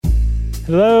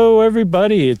Hello,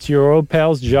 everybody. It's your old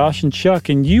pals, Josh and Chuck,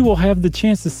 and you will have the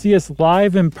chance to see us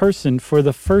live in person for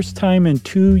the first time in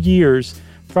 2 years,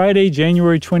 Friday,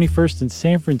 January 21st in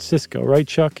San Francisco. Right,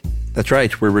 Chuck? That's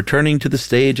right. We're returning to the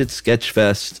stage at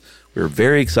Sketchfest. We're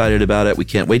very excited about it. We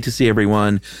can't wait to see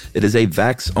everyone. It is a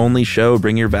Vax-only show.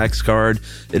 Bring your Vax card.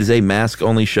 It is a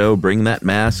mask-only show. Bring that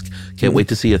mask. Can't wait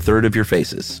to see a third of your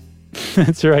faces.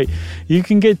 That's right. You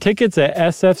can get tickets at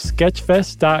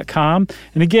sfsketchfest.com.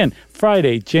 And again,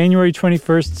 Friday, January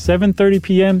 21st, 7:30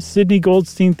 p.m., Sidney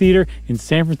Goldstein Theater in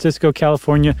San Francisco,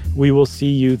 California. We will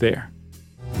see you there.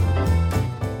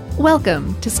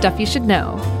 Welcome to Stuff You Should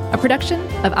Know, a production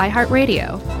of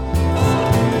iHeartRadio.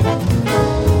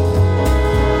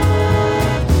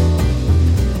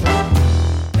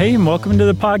 Hey, and welcome to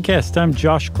the podcast. I'm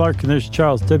Josh Clark, and there's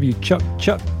Charles W.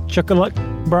 Chuck-a-Luck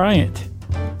Bryant.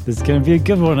 This is going to be a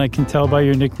good one, I can tell by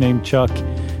your nickname, Chuck.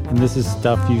 And this is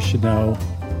Stuff You Should Know,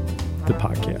 the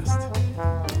podcast.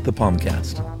 The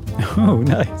Palmcast. Oh,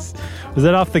 nice. Was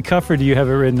that off the cuff, or do you have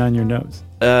it written on your notes?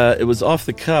 It was off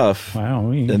the cuff. Wow.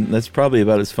 And that's probably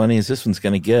about as funny as this one's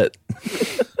going to get.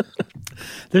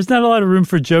 There's not a lot of room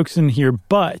for jokes in here,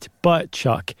 but,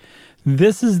 Chuck,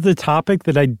 this is the topic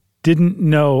that I didn't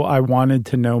know I wanted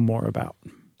to know more about.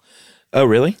 Oh,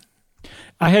 really?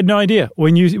 I had no idea.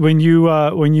 When you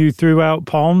threw out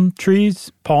palms,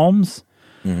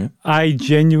 mm-hmm. I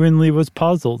genuinely was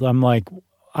puzzled. I'm like,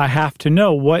 I have to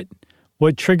know what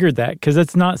triggered that, because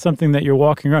that's not something that you're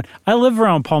walking around. I live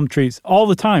around palm trees all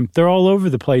the time. They're all over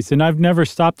the place, and I've never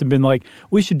stopped and been like,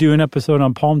 we should do an episode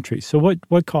on palm trees. So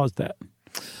what caused that?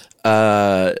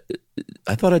 I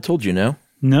thought I told you, no?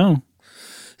 No.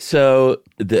 So,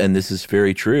 and this is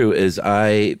very true, is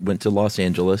I went to Los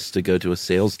Angeles to go to a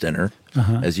sales dinner,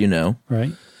 as you know.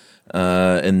 Right.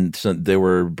 And so they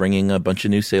were bringing a bunch of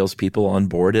new salespeople on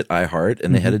board at iHeart,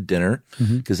 and they had a dinner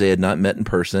because they had not met in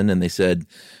person. And they said,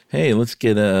 "Hey, let's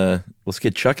get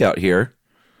Chuck out here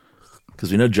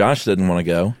because we know Josh didn't want to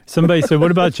go." Somebody said,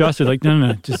 "What about Josh?" They're like,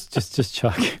 "No, just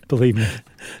Chuck. Believe me."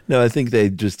 No, I think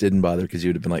they just didn't bother because you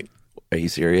would have been like, "Are you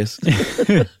serious?"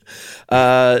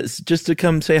 Just to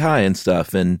come say hi and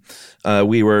stuff. And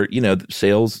we were,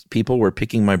 sales people were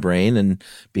picking my brain and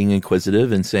being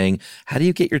inquisitive and saying, "How do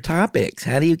you get your topics?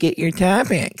 How do you get your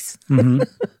topics?" Mm-hmm.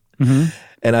 Mm-hmm.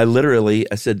 And I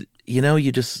said,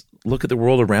 you just look at the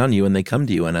world around you and they come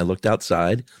to you. And I looked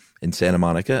outside in Santa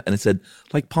Monica and it said,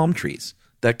 like palm trees.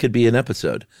 That could be an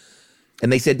episode.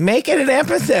 And they said, make it an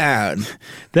episode.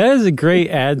 That is a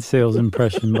great ad sales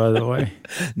impression, by the way.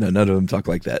 No, none of them talk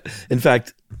like that. In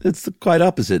fact, it's quite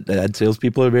opposite. Ad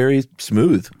salespeople are very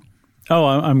smooth. Oh,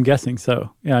 I'm guessing so.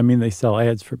 Yeah, I mean, they sell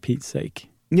ads for Pete's sake.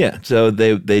 Yeah, so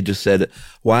they just said,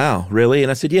 wow, really?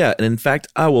 And I said, yeah. And in fact,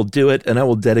 I will do it, and I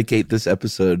will dedicate this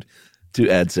episode to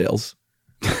ad sales.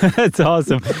 That's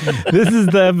awesome. This is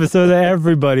the episode that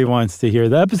everybody wants to hear.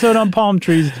 The episode on palm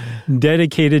trees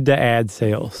dedicated to ad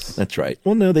sales. That's right.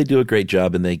 Well, no, they do a great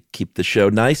job, and they keep the show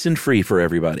nice and free for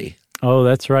everybody. Oh,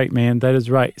 that's right, man. That is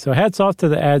right. So hats off to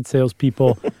the ad sales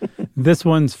people. This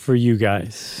one's for you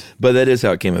guys. But that is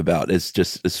how it came about. It's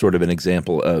sort of an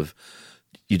example of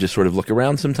you just sort of look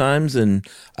around sometimes. And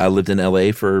I lived in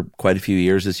L.A. for quite a few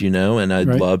years, as you know, and I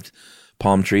loved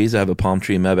palm trees. I have a palm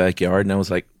tree in my backyard, and I was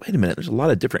like, wait a minute, there's a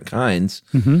lot of different kinds.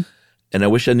 Mm-hmm. And I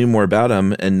wish I knew more about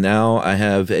them. And now I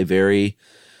have a very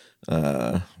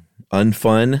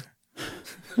unfun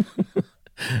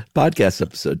podcast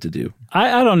episode to do.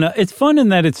 I don't know. It's fun in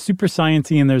that it's super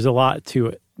sciencey and there's a lot to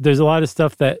it. There's a lot of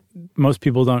stuff that most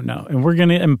people don't know. And we're going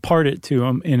to impart it to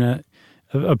them in a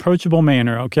approachable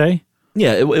manner, okay?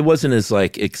 Yeah, it wasn't as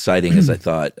exciting as I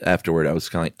thought afterward. I was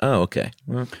kind of like, oh, okay.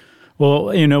 Well,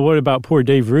 what about poor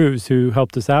Dave Ruse, who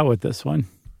helped us out with this one?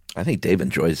 I think Dave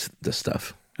enjoys this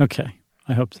stuff. Okay,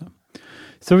 I hope so.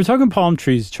 So we're talking palm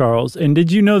trees, Charles, and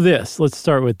did you know this? Let's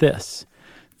start with this.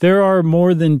 There are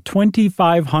more than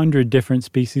 2,500 different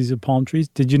species of palm trees.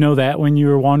 Did you know that when you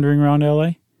were wandering around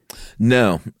L.A.?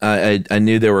 No, I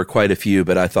knew there were quite a few,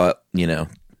 but I thought,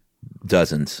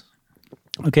 dozens.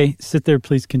 Okay, sit there,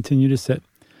 please continue to sit.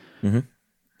 Mm-hmm.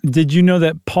 Did you know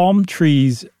that palm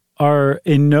trees are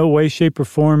in no way, shape, or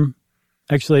form,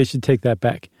 actually I should take that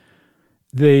back.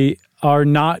 They are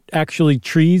not actually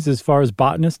trees as far as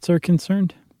botanists are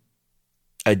concerned?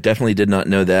 I definitely did not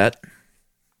know that.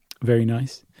 Very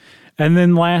nice. And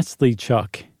then lastly,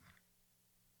 Chuck.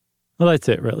 Well, that's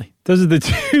it, really. Those are the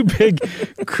two big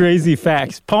crazy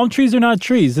facts. Palm trees are not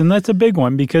trees, and that's a big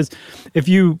one because if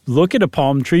you look at a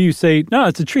palm tree, you say, no,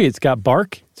 it's a tree. It's got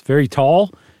bark. It's very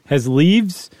tall, has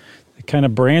leaves that kind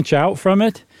of branch out from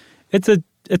it. It's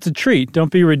a tree.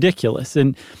 Don't be ridiculous.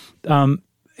 And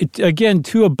again,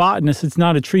 to a botanist, it's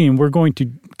not a tree, and we're going to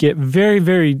get very,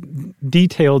 very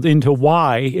detailed into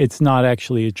why it's not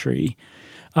actually a tree.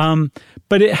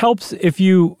 But it helps if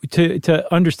you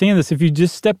to understand this. If you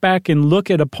just step back and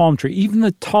look at a palm tree, even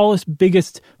the tallest,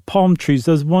 biggest palm trees,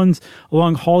 those ones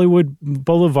along Hollywood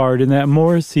Boulevard in that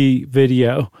Morrissey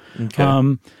video,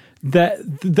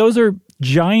 those are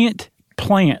giant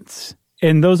plants,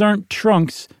 and those aren't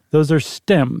trunks; those are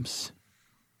stems.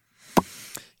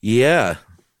 Yeah,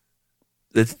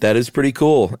 that is pretty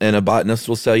cool, and a botanist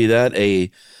will tell you that.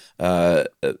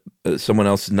 Someone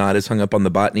else not as hung up on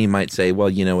the botany might say, well,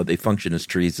 you know what, they function as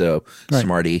trees, though, right.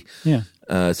 Smarty. Yeah.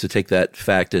 So take that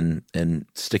fact and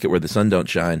stick it where the sun don't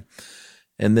shine.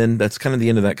 And then that's kind of the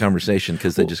end of that conversation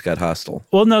because they just got hostile.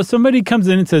 Well, no, somebody comes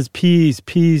in and says, peas,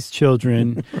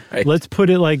 children. Right. Let's put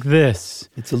it like this.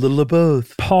 It's a little of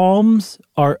both. Palms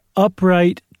are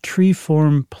upright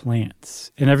tree-form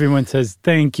plants. And everyone says,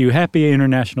 thank you. Happy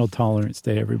International Tolerance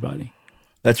Day, everybody.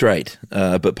 That's right.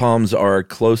 But palms are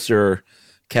closer,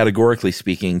 categorically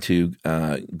speaking, to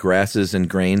grasses and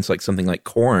grains, like something like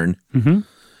corn,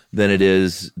 than it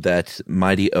is that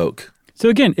mighty oak. So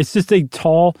again, it's just a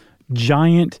tall,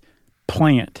 giant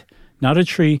plant, not a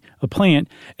tree, a plant.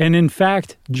 And in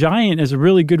fact, giant is a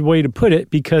really good way to put it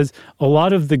because a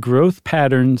lot of the growth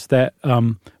patterns that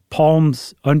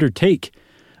palms undertake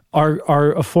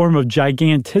are a form of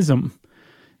gigantism.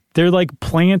 They're like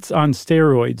plants on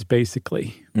steroids,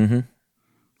 basically. Mm-hmm.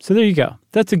 So there you go.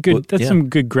 That's some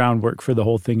good groundwork for the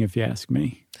whole thing, if you ask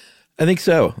me. I think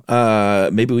so.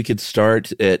 Maybe we could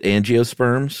start at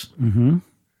angiosperms. Mm-hmm.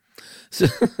 So,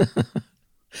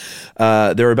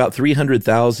 there are about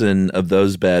 300,000 of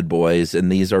those bad boys, and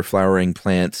these are flowering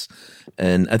plants.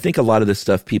 And I think a lot of this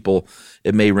stuff,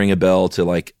 it may ring a bell to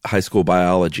like high school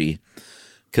biology.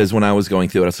 Because when I was going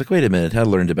through it, I was like, wait a minute, I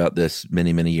learned about this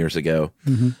many, many years ago.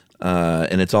 Mm-hmm.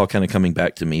 And it's all kind of coming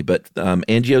back to me. But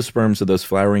angiosperms are those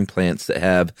flowering plants that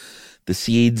have the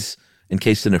seeds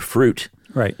encased in a fruit.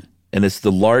 Right. And it's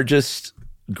the largest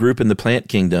group in the plant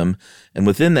kingdom. And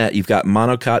within that, you've got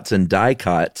monocots and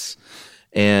dicots.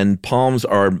 And palms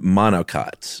are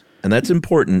monocots. And that's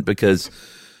important because,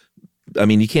 I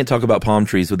mean, you can't talk about palm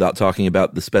trees without talking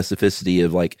about the specificity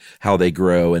of like how they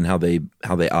grow and how they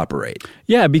operate.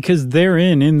 Yeah, because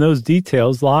therein, in those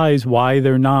details, lies why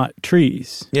they're not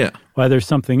trees. Yeah. Why they're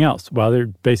something else, why they're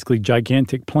basically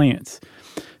gigantic plants.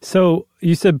 So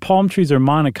you said palm trees are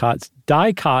monocots.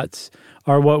 Dicots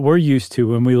are what we're used to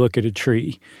when we look at a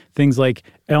tree. Things like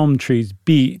elm trees,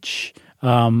 beech,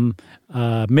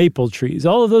 maple trees.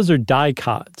 All of those are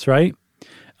dicots, right?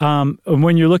 And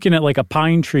when you're looking at like a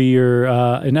pine tree or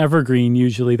an evergreen,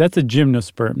 usually that's a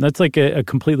gymnosperm. That's like a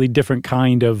completely different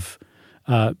kind of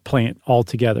plant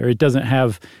altogether. It doesn't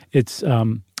have its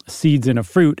seeds in a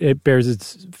fruit. It bears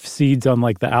its seeds on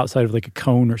like the outside of like a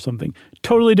cone or something.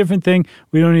 Totally different thing.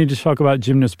 We don't need to talk about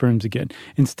gymnosperms again.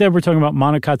 Instead, we're talking about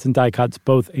monocots and dicots,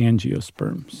 both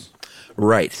angiosperms.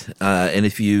 Right. And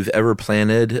if you've ever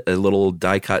planted a little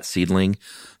dicot seedling,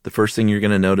 the first thing you're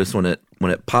going to notice when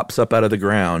it pops up out of the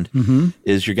ground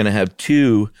is you're going to have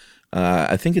two,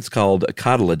 I think it's called a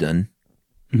cotyledon.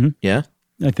 Mm-hmm. Yeah?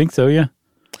 I think so, yeah.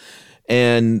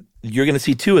 And you're going to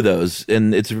see two of those.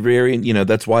 And it's very,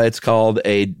 that's why it's called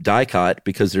a dicot,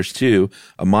 because there's two.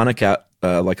 A monocot,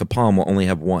 like a palm, will only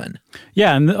have one.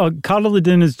 Yeah, and a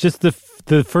cotyledon is just the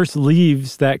first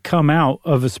leaves that come out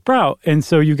of a sprout. And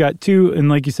so you got two, and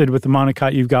like you said, with the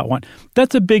monocot, you've got one.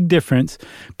 That's a big difference,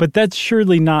 but that's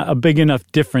surely not a big enough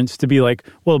difference to be like,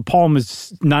 well, a palm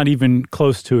is not even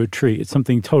close to a tree. It's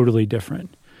something totally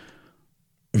different.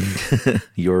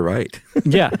 You're right.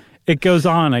 Yeah, it goes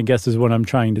on, I guess, is what I'm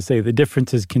trying to say. The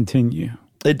differences continue.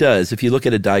 It does. If you look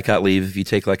at a dicot leaf, if you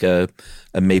take like a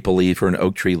maple leaf or an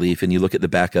oak tree leaf and you look at the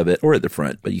back of it, or at the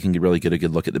front, but you can really get a good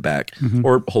look at the back,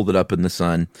 or hold it up in the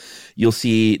sun, you'll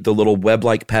see the little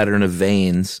web-like pattern of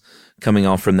veins coming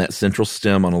off from that central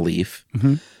stem on a leaf.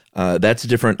 That's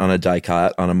different on a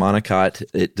dicot. On a monocot,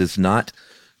 it does not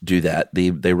do that.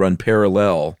 They run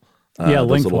parallel.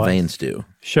 Those little veins do.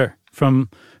 Sure.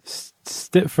 From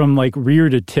like rear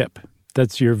to tip,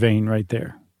 that's your vein right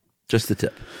there. Just the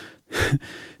tip.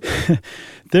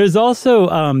 There's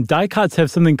also dicots have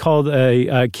something called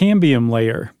a cambium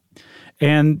layer,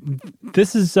 and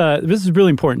this is really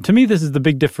important to me. This is the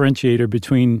big differentiator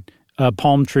between a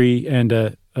palm tree and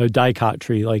a dicot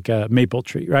tree, like a maple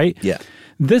tree, right? Yeah.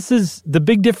 This is the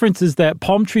big difference is that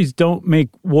palm trees don't make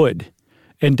wood,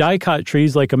 And dicot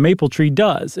trees, like a maple tree,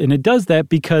 does. And it does that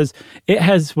because it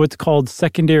has what's called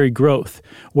secondary growth,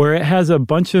 where it has a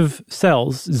bunch of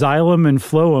cells, xylem and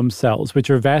phloem cells, which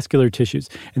are vascular tissues.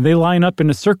 And they line up in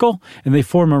a circle, and they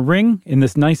form a ring in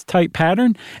this nice tight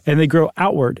pattern, and they grow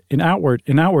outward and outward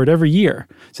and outward every year.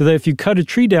 So that if you cut a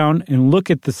tree down and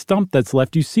look at the stump that's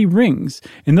left, you see rings.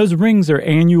 And those rings are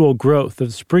annual growth of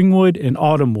springwood and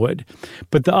autumn wood.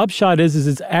 But the upshot is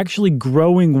it's actually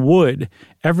growing wood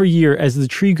every year. As the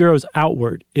tree grows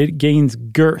outward, it gains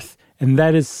girth, and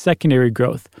that is secondary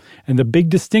growth. And the big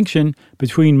distinction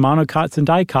between monocots and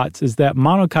dicots is that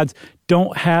monocots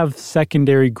don't have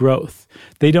secondary growth.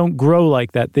 They don't grow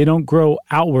like that. They don't grow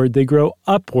outward. They grow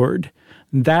upward.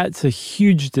 That's a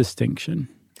huge distinction.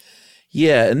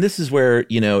 Yeah, and this is where,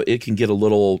 it can get a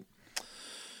little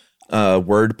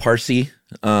word parsy.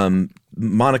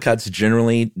 Monocots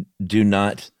generally do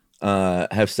not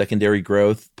have secondary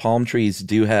growth. Palm trees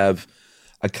do have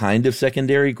a kind of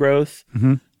secondary growth,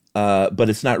 but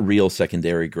it's not real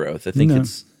secondary growth. I think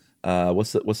it's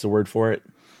what's the word for it?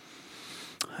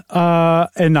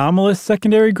 Anomalous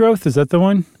secondary growth, is that the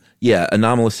one? Yeah,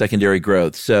 anomalous secondary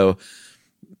growth. So,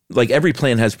 like, every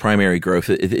plant has primary growth.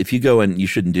 If you go and you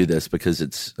shouldn't do this because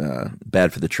it's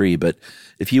bad for the tree, but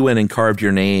if you went and carved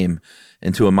your name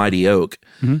into a mighty oak,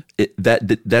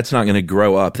 that's not going to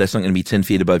grow up. That's not going to be 10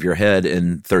 feet above your head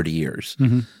in 30 years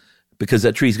because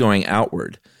that tree's going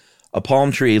outward. A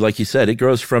palm tree, like you said, it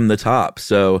grows from the top.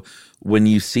 So when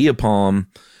you see a palm,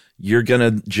 you're going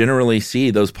to generally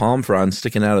see those palm fronds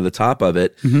sticking out of the top of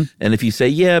it. And if you say,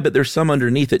 yeah, but there's some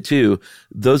underneath it too,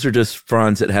 those are just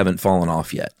fronds that haven't fallen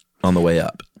off yet on the way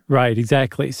up. Right,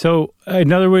 exactly. So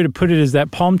another way to put it is that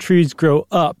palm trees grow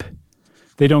up.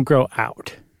 They don't grow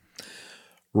out.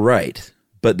 Right.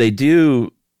 But they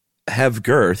do have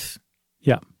girth.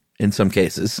 Yeah. In some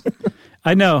cases.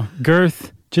 I know.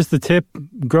 Girth, just the tip,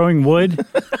 growing wood.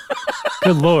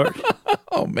 Good Lord.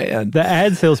 Oh, man. The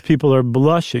ad sales people are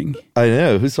blushing. I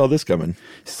know. Who saw this coming?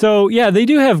 So, yeah, they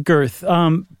do have girth,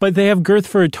 but they have girth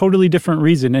for a totally different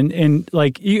reason. And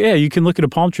you can look at a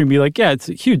palm tree and be like, yeah, it's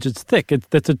huge, it's thick,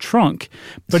 that's a trunk.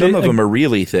 But some of them are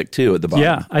really thick, too, at the bottom.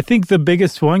 Yeah, I think the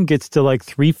biggest one gets to like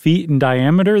 3 feet in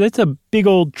diameter. That's a big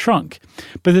old trunk.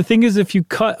 But the thing is, if you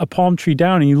cut a palm tree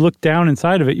down and you look down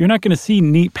inside of it, you're not going to see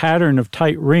neat pattern of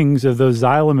tight rings of those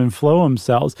xylem and phloem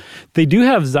cells. They do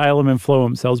have xylem and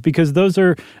phloem cells because those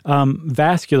are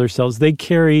vascular cells. They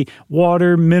carry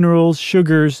water, minerals,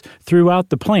 sugars throughout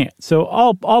the plant. So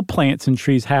all plants and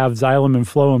trees have xylem and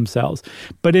phloem cells.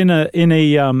 But in a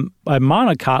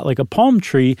monocot, like a palm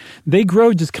tree, they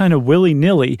grow just kind of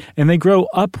willy-nilly, and they grow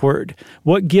upward.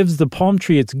 What gives the palm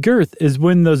tree its girth is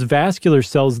when those vascular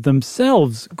cells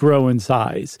themselves grow in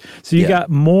size. So you got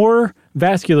more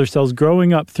vascular cells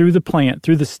growing up through the plant,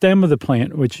 through the stem of the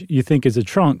plant, which you think is a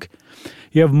trunk.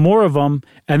 You have more of them,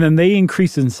 and then they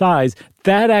increase in size.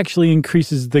 That actually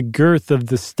increases the girth of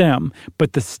the stem,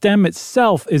 but the stem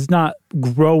itself is not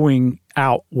growing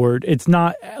outward. It's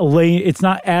not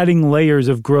adding layers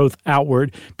of growth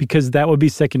outward, because that would be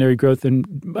secondary growth, and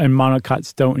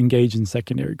monocots don't engage in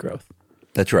secondary growth.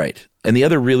 That's right. And the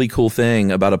other really cool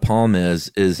thing about a palm is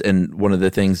and one of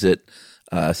the things that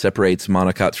separates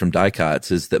monocots from dicots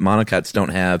is that monocots don't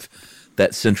have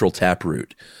that central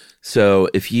taproot. So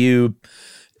if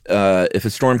a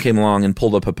storm came along and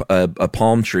pulled up a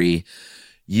palm tree,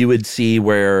 you would see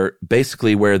where I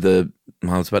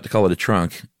was about to call it a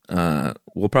trunk.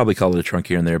 We'll probably call it a trunk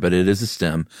here and there, but it is a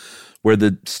stem. Where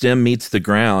the stem meets the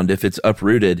ground, if it's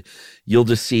uprooted, you'll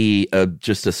just see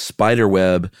just a spider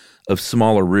web of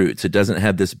smaller roots. It doesn't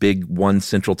have this big one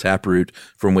central taproot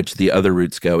from which the other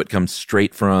roots go. It comes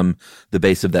straight from the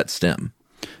base of that stem.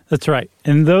 That's right.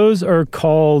 And those are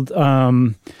called,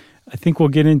 I think we'll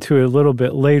get into it a little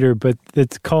bit later, but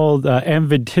it's called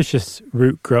adventitious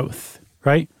root growth,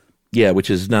 right? Yeah, which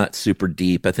is not super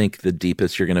deep. I think the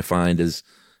deepest you're going to find is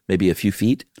maybe a few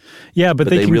feet. Yeah, but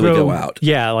they can really grow, go out.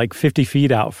 Yeah, like 50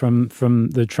 feet out from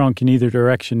the trunk in either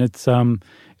direction. It's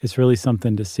really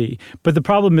something to see. But the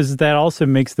problem is that also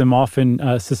makes them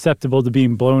often susceptible to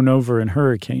being blown over in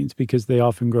hurricanes, because they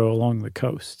often grow along the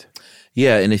coast.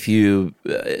 Yeah, and if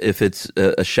it's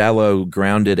a shallow,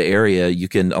 grounded area,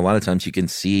 a lot of times you can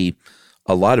see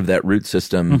a lot of that root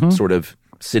system sort of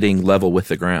sitting level with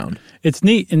the ground. It's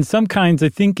neat. In some kinds, I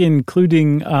think,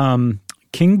 including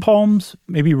king palms,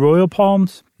 maybe royal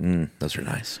palms. Those are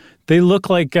nice. They look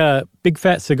like big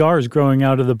fat cigars growing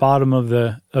out of the bottom of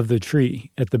the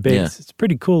tree at the base. Yeah. It's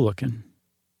pretty cool looking.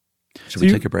 Should we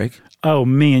take a break? Oh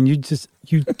man, you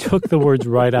took the words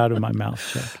right out of my mouth,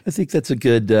 Chuck. I think that's a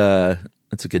good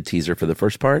teaser for the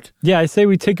first part. Yeah, I say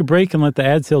we take a break and let the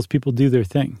ad sales people do their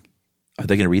thing. Are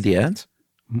they going to read the ads?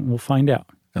 We'll find out.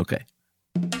 Okay.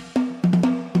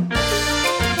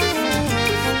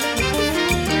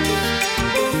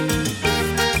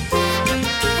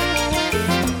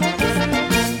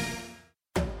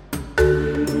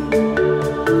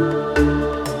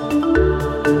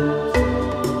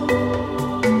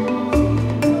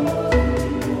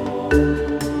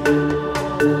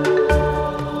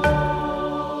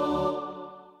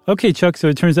 Okay, Chuck, so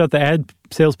it turns out the ad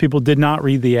salespeople did not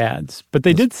read the ads, but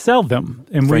they did sell them,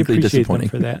 and we Frankly appreciate them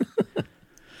for that.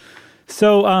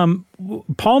 So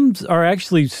palms are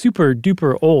actually super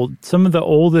duper old. Some of the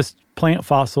oldest plant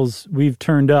fossils we've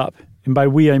turned up, and by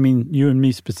we I mean you and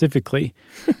me specifically,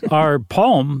 are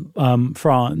palm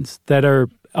fronds that are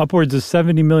upwards of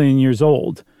 70 million years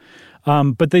old.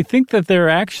 But they think that they're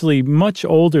actually much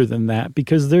older than that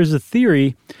because there's a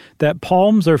theory that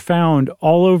palms are found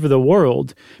all over the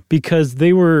world because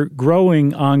they were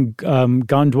growing on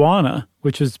Gondwana,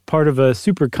 which is part of a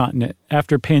supercontinent.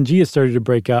 After Pangaea started to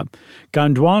break up,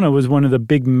 Gondwana was one of the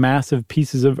big, massive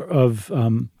pieces of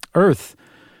Earth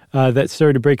that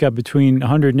started to break up between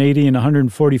 180 and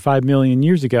 145 million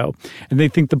years ago. And they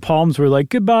think the palms were like,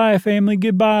 goodbye, family,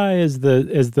 goodbye, as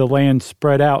the land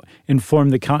spread out and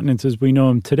formed the continents as we know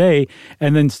them today,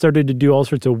 and then started to do all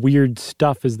sorts of weird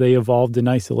stuff as they evolved in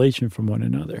isolation from one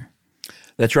another.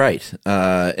 That's right.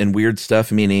 And weird stuff,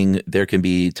 meaning there can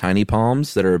be tiny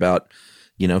palms that are about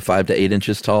 5 to 8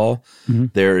 inches tall.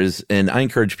 Mm-hmm. And I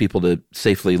encourage people to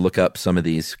safely look up some of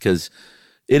these because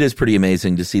it is pretty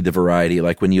amazing to see the variety.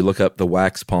 Like when you look up the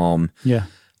wax palm,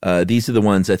 these are the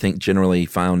ones I think generally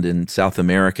found in South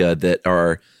America that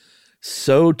are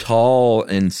so tall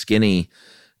and skinny.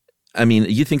 I mean,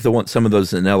 you think some of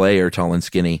those in LA are tall and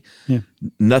skinny. Yeah.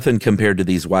 Nothing compared to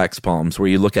these wax palms where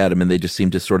you look at them and they just seem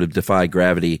to sort of defy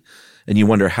gravity. And you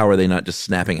wonder, how are they not just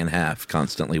snapping in half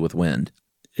constantly with wind?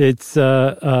 It's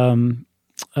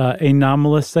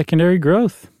anomalous secondary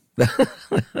growth.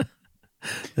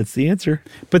 That's the answer.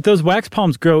 But those wax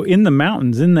palms grow in the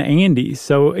mountains, in the Andes.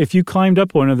 So if you climbed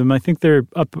up one of them, I think they're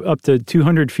up to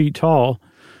 200 feet tall,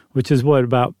 which is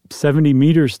about 70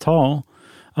 meters tall.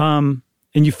 And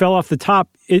you fell off the top,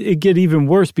 it'd get even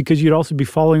worse because you'd also be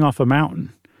falling off a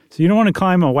mountain. So you don't want to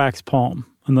climb a wax palm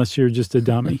unless you're just a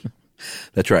dummy.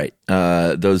 That's right.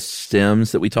 Those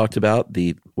stems that we talked about,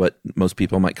 what most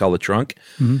people might call a trunk,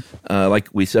 like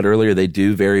we said earlier, they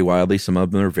do vary wildly. Some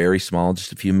of them are very small,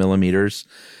 just a few millimeters.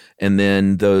 And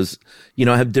then those,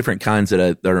 I have different kinds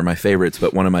that are my favorites,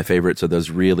 but one of my favorites are those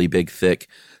really big, thick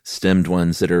stemmed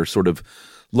ones that are sort of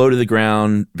low to the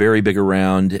ground, very big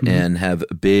around, and have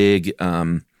a big,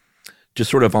 just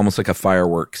sort of almost like a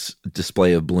fireworks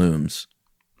display of blooms.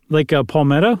 Like a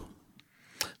palmetto?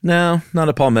 No, not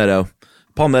a palmetto.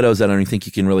 Palmettos, I don't even think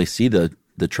you can really see the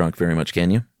trunk very much, can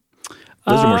you?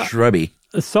 Those are more shrubby.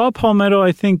 A saw palmetto,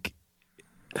 I think,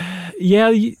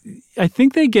 I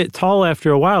think they get tall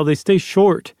after a while. They stay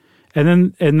short,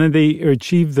 and then they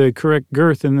achieve the correct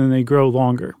girth, and then they grow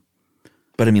longer.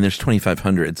 But I mean, there's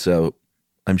 2,500, so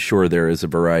I'm sure there is a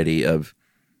variety of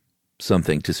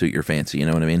something to suit your fancy. You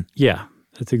know what I mean? Yeah.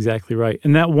 That's exactly right.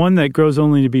 And that one that grows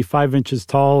only to be 5 inches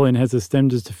tall and has a stem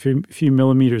just a few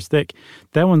millimeters thick,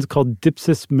 that one's called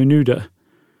Dipsis minuta,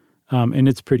 and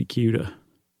it's pretty cute.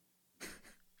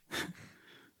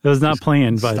 That was not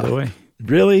planned, by the way.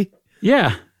 Really?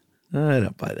 Yeah. I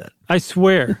don't buy that. I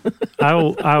swear. I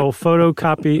will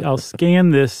photocopy, I'll scan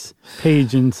this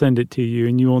page and send it to you,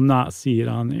 and you will not see it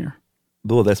on there.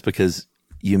 Well, that's because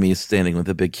Yumi is standing with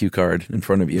a big cue card in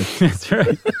front of you. That's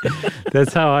right.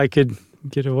 That's how I could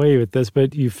get away with this,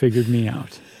 but you figured me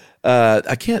out.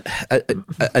 I can't.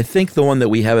 I think the one that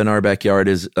we have in our backyard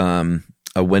is a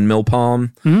windmill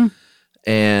palm,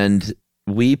 and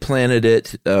we planted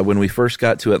it when we first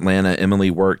got to Atlanta.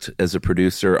 Emily worked as a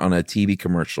producer on a TV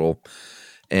commercial,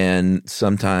 and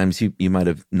sometimes you might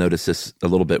have noticed this a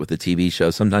little bit with the TV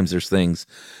show. Sometimes there's things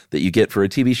that you get for a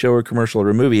TV show or commercial or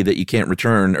a movie that you can't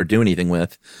return or do anything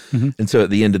with. And so at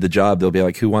the end of the job, they'll be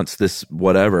like, who wants this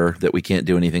whatever that we can't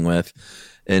do anything with?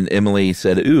 And Emily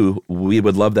said, ooh, we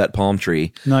would love that palm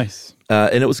tree. Nice.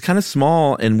 And it was kind of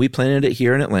small, and we planted it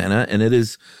here in Atlanta, and it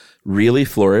is really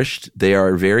flourished. They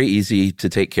are very easy to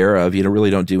take care of. Really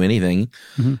don't do anything.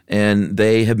 And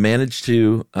they have managed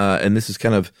to, and this is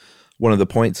kind of one of the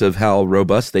points of how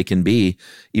robust they can be,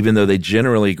 even though they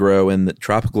generally grow in the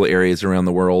tropical areas around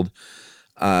the world.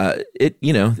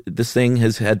 This thing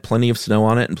has had plenty of snow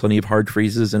on it and plenty of hard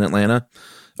freezes in Atlanta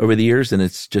over the years, and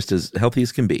it's just as healthy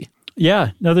as can be.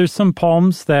 Yeah. Now, there's some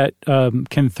palms that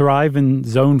can thrive in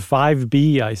Zone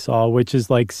 5B, I saw, which is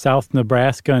like South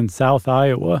Nebraska and South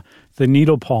Iowa. The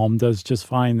needle palm does just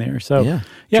fine there. So, yeah.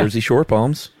 Jersey Shore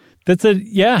palms. It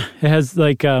has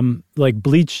like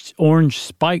bleached orange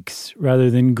spikes rather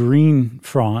than green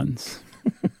fronds.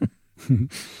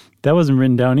 That wasn't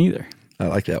written down either. I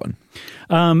like that one.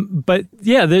 But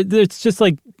yeah, it's just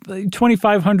like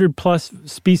 2,500 plus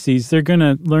species. They're going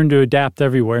to learn to adapt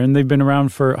everywhere, and they've been around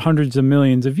for hundreds of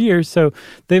millions of years. So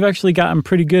they've actually gotten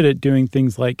pretty good at doing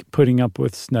things like putting up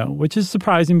with snow, which is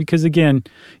surprising because, again,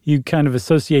 you kind of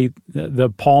associate the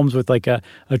palms with like a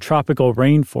tropical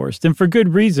rainforest, and for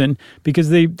good reason, because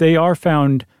they are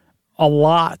found a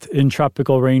lot in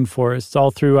tropical rainforests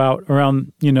all throughout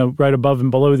around, right above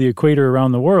and below the equator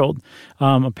around the world.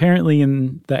 Apparently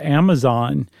in the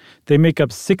Amazon, they make up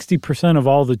 60% of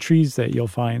all the trees that you'll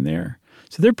find there.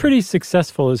 So they're pretty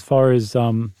successful as far as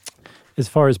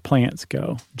plants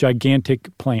go,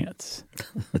 gigantic plants.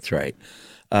 That's right.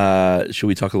 Should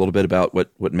we talk a little bit about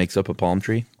what makes up a palm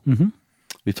tree? Mm-hmm.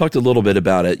 We've talked a little bit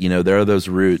about it. There are those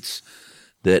roots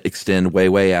that extend way,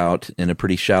 way out in a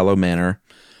pretty shallow manner.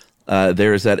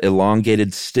 There's that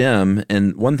elongated stem.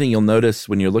 And one thing you'll notice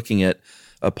when you're looking at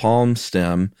a palm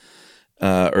stem,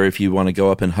 or if you want to go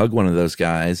up and hug one of those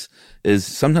guys, is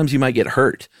sometimes you might get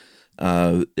hurt.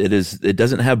 It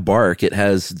doesn't have bark. It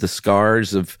has the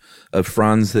scars of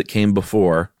fronds that came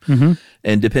before. Mm-hmm.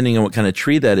 And depending on what kind of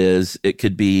tree that is, it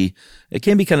can be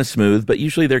kind of smooth, but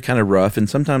usually they're kind of rough. And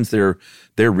sometimes they're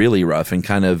really rough and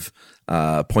kind of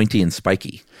pointy and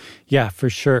spiky. Yeah, for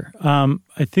sure.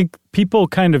 I think people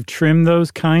kind of trim those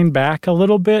kind back a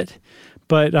little bit,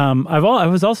 but I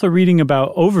was also reading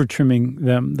about over trimming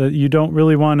them, that you don't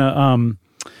really want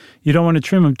to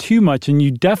trim them too much, and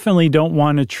you definitely don't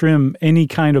want to trim any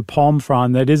kind of palm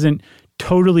frond that isn't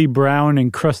totally brown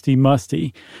and crusty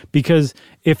musty, because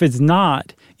if it's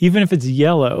not, even if it's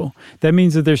yellow, that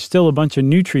means that there's still a bunch of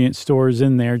nutrient stores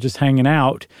in there just hanging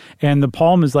out. And the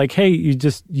palm is like, hey, you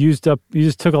just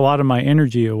took a lot of my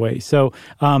energy away. So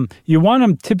you want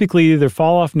them typically either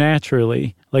fall off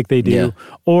naturally, like they do,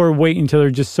 or wait until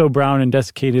they're just so brown and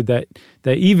desiccated that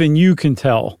even you can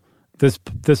tell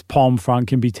this palm frond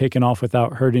can be taken off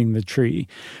without hurting the tree.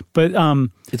 But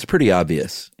it's pretty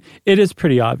obvious. It is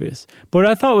pretty obvious. But what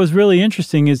I thought was really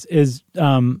interesting is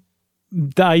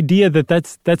the idea that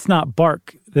that's not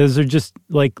bark. Those are just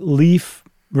like leaf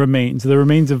remains, the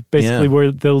remains of basically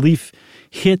where the leaf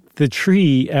hit the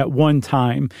tree at one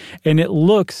time. And it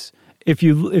looks, if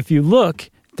you look,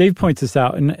 Dave points this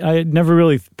out, and I had never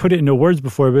really put it into words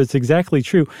before, but it's exactly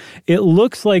true. It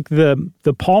looks like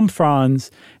the palm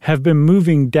fronds have been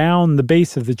moving down the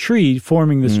base of the tree,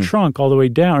 forming this trunk all the way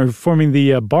down, or forming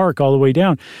the bark all the way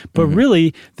down. But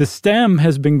really, the stem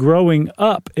has been growing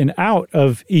up and out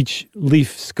of each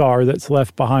leaf scar that's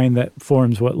left behind that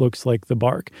forms what looks like the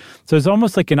bark. So it's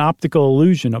almost like an optical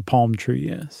illusion a palm tree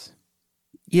is.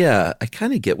 Yeah, I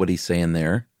kind of get what he's saying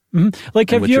there. Mm-hmm.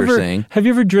 Like, have you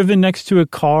ever driven next to a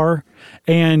car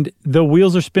and the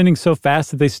wheels are spinning so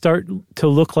fast that they start to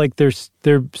look like they're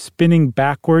spinning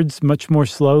backwards much more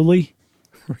slowly?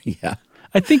 Yeah.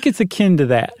 I think it's akin to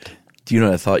that. Do you know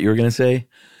what I thought you were going to say?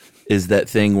 Is that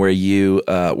thing where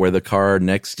where the car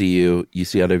next to you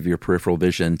see out of your peripheral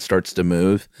vision starts to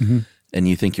move, and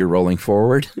you think you're rolling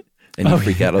forward, and you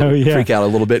freak out a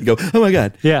little bit and go, oh my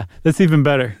God. Yeah, that's even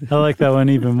better. I like that one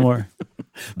even more.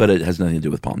 But it has nothing to do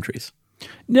with palm trees.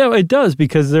 No, it does,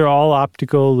 because they're all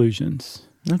optical illusions.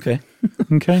 Okay.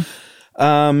 Okay.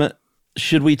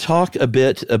 Should we talk a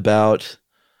bit about,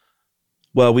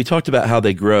 well, we talked about how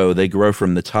they grow. They grow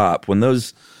from the top. When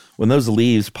those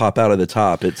leaves pop out of the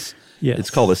top, it's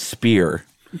called a spear.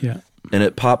 Yeah. And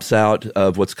it pops out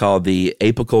of what's called the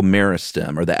apical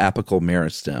meristem, or the apical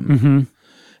meristem. Mm-hmm.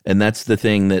 And that's the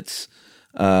thing that's,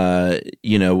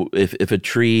 if a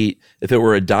tree, if it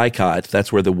were a dicot,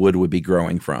 that's where the wood would be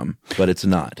growing from, but it's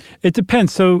not. It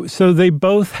depends. So they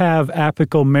both have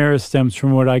apical meristems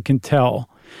from what I can tell,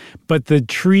 but the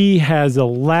tree has a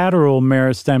lateral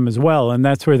meristem as well, and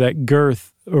that's where that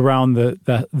girth around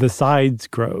the sides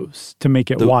grows to make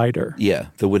it wider. Yeah,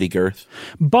 the woody girth.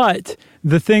 But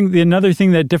another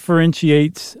thing that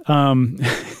differentiates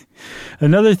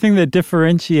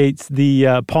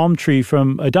the palm tree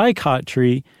from a dicot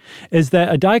tree is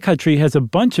that a dicot tree has a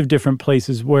bunch of different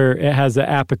places where it has an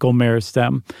apical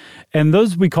meristem, and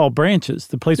those we call branches,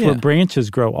 the place where branches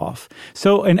grow off.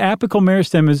 So an apical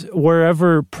meristem is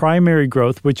wherever primary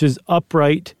growth, which is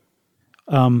upright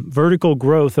vertical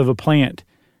growth of a plant,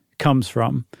 comes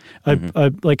from.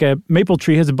 Like a maple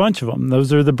tree has a bunch of them.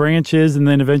 Those are the branches, and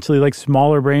then eventually like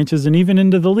smaller branches and even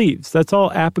into the leaves. That's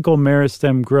all apical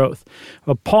meristem growth.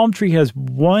 A palm tree has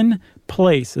one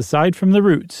place, aside from the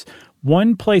roots,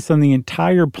 one place on the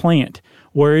entire plant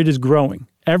where it is growing.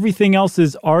 Everything else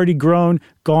is already grown,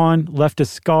 gone, left a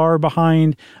scar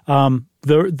behind. Or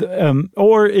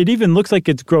it even looks like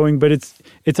it's growing, but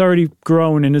it's already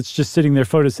grown and it's just sitting there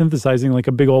photosynthesizing like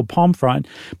a big old palm frond.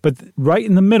 But right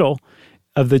in the middle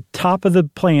of the top of the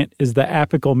plant is the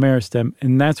apical meristem,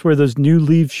 and that's where those new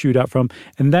leaves shoot out from,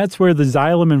 and that's where the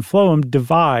xylem and phloem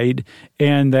divide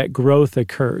and that growth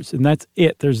occurs. And that's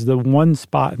it. There's the one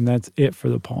spot, and that's it for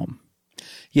the palm.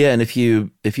 Yeah, and if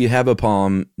you have a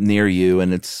palm near you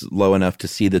and it's low enough to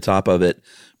see the top of it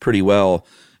pretty well,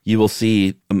 you will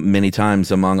see many times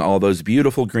among all those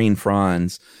beautiful green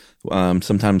fronds,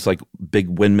 sometimes like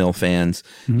big windmill fans,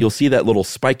 you'll see that little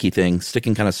spiky thing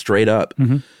sticking kind of straight up.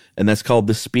 And that's called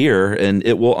the spear, and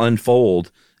it will unfold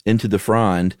into the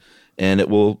frond, and it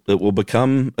will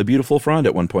become a beautiful frond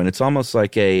at one point. It's almost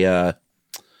like it's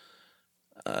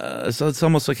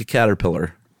almost like a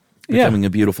caterpillar becoming a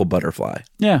beautiful butterfly.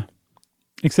 Yeah,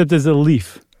 except as a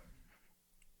leaf.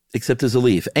 Except as a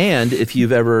leaf. And if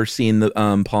you've ever seen the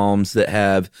palms that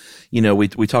have,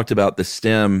 we talked about the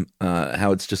stem,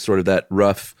 how it's just sort of that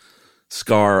rough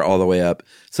scar all the way up.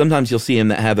 Sometimes you'll see them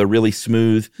that have a really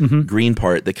smooth green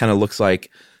part that kind of looks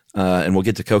like, and we'll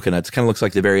get to coconuts, kind of looks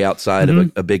like the very outside of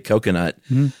a big coconut.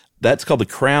 That's called the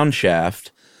crown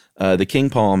shaft. The king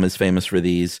palm is famous for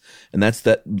these, and that's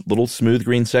that little smooth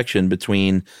green section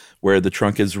between where the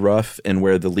trunk is rough and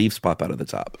where the leaves pop out of the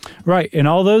top. Right, and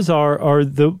all those are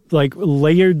the like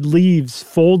layered leaves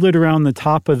folded around the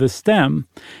top of the stem,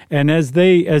 and as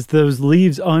those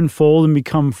leaves unfold and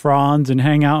become fronds and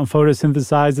hang out and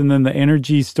photosynthesize, and then the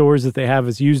energy stores that they have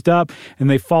is used up and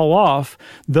they fall off,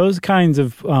 those kinds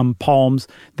of palms,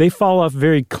 they fall off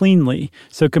very cleanly.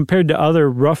 So compared to other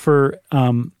rougher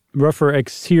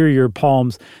exterior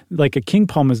palms, like a king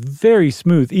palm is very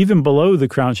smooth, even below the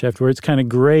crown shaft where it's kind of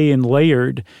gray and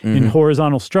layered in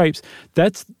horizontal stripes.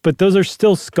 But those are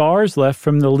still scars left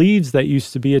from the leaves that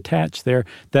used to be attached there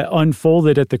that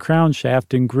unfolded at the crown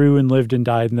shaft and grew and lived and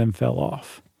died and then fell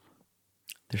off.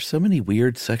 There's so many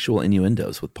weird sexual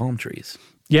innuendos with palm trees.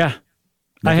 Yeah.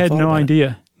 I had no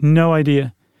idea. No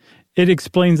idea. It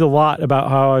explains a lot about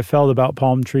how I felt about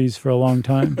palm trees for a long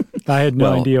time. I had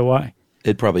no idea why.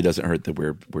 It probably doesn't hurt that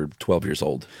we're 12 years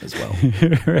old as well.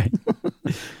 Right.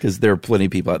 Because there are plenty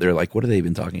of people out there like, what are they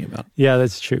even talking about? Yeah,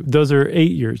 that's true. Those are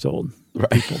 8 years old.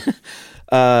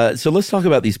 Right. So let's talk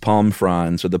about these palm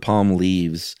fronds or the palm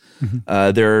leaves.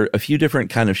 There are a few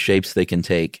different kind of shapes they can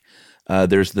take.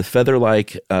 There's the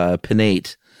feather-like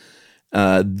pinnate.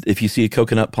 If you see a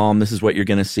coconut palm, this is what you're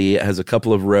going to see. It has a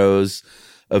couple of rows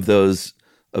of those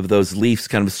leaves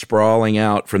kind of sprawling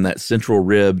out from that central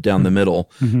rib down the middle.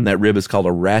 And that rib is called a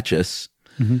rachis.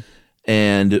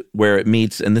 And where it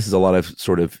meets, and this is a lot of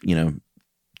sort of,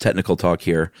 technical talk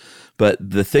here, but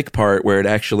the thick part where it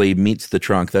actually meets the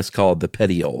trunk, that's called the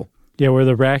petiole. Yeah, where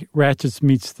the rachis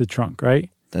meets the trunk, right?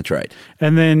 That's right.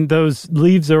 And then those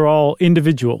leaves are all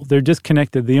individual. They're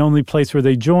disconnected. The only place where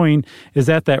they join is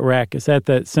at that rachis, at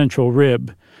that central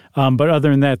rib. But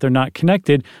other than that, they're not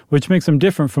connected, which makes them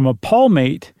different from a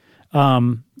palmate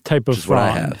type of frond. What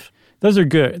I have. Those are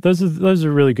good. Those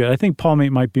are really good. I think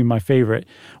palmate might be my favorite,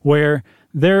 where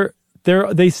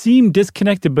they seem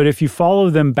disconnected, but if you follow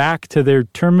them back to their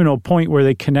terminal point where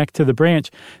they connect to the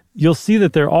branch, you'll see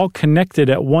that they're all connected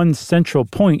at one central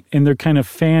point, and they're kind of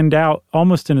fanned out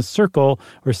almost in a circle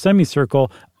or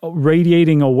semicircle,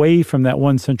 radiating away from that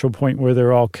one central point where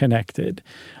they're all connected.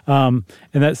 And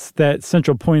that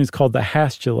central point is called the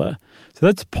hastula. So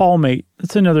that's palmate.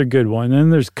 That's another good one. And then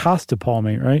there's costa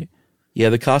palmate, right? Yeah,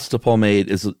 the costa palmate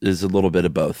is a little bit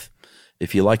of both.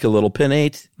 If you like a little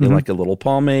pinnate, you like a little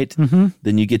palmate,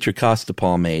 then you get your costa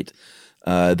palmate.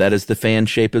 That is the fan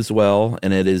shape as well,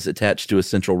 and it is attached to a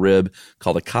central rib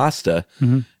called a costa,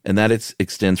 and that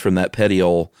extends from that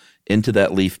petiole into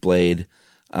that leaf blade.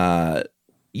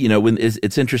 When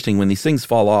it's interesting when these things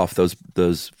fall off,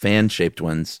 those fan shaped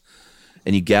ones,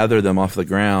 and you gather them off the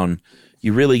ground,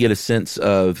 you really get a sense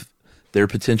of their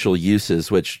potential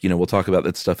uses, which we'll talk about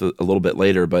that stuff a little bit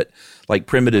later. But like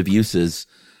primitive uses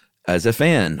as a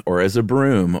fan or as a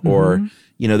broom, or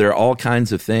there are all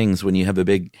kinds of things when you have a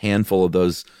big handful of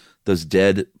those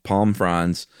dead palm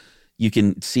fronds. You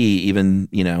can see even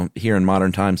here in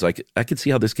modern times, like I could see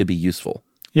how this could be useful.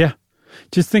 Yeah.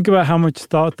 Just think about how much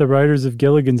thought the writers of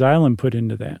Gilligan's Island put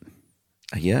into that.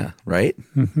 Yeah, right?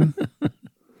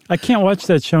 I can't watch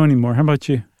that show anymore. How about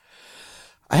you?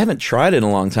 I haven't tried it in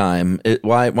a long time.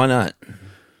 Why not?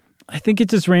 I think it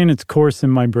just ran its course in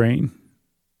my brain.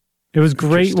 It was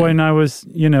great when I was,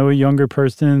 a younger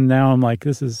person. And now I'm like,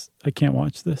 I can't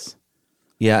watch this.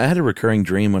 Yeah, I had a recurring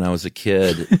dream when I was a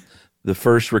kid. The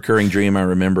first recurring dream I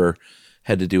remember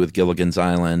had to do with Gilligan's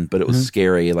Island, but it was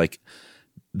scary. Like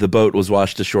the boat was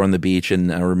washed ashore on the beach,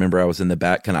 and I remember I was in the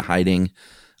back kind of hiding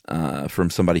from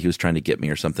somebody who was trying to get me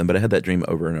or something. But I had that dream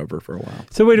over and over for a while.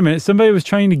 So wait a minute. Somebody was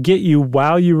trying to get you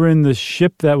while you were in the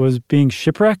ship that was being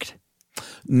shipwrecked?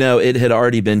 No, it had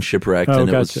already been shipwrecked, and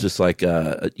it was gotcha. just like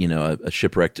a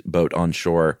shipwrecked boat on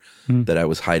shore that I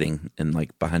was hiding in,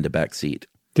 like behind a back seat.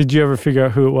 Did you ever figure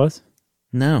out who it was?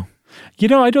 No.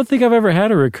 I don't think I've ever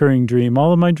had a recurring dream.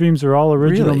 All of my dreams are all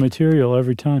original Really? material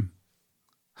every time.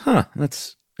 Huh,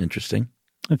 that's interesting.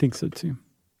 I think so too.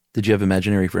 Did you have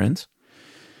imaginary friends?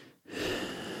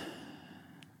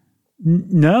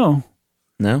 No.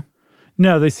 No?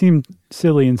 No, they seem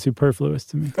silly and superfluous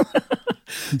to me.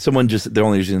 The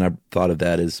only reason I thought of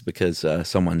that is because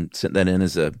someone sent that in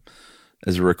as a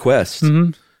request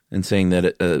and saying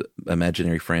that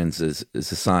imaginary friends is a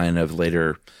sign of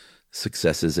later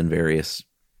successes in various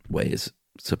ways,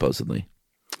 supposedly.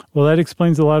 Well, that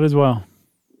explains a lot as well.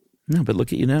 No, but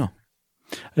look at you now.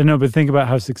 I know, but think about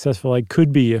how successful I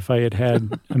could be if I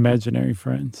had imaginary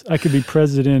friends. I could be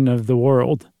president of the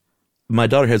world. My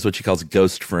daughter has what she calls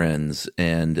ghost friends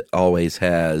and always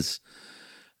has,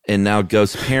 and now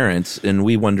ghost parents. And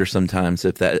we wonder sometimes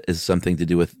if that is something to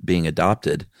do with being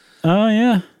adopted. Oh,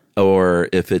 yeah. Or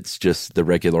if it's just the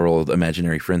regular old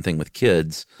imaginary friend thing with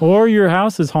kids. Or your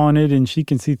house is haunted and she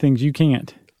can see things you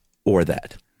can't. Or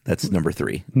that. That's number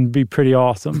 3. It'd be pretty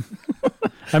awesome.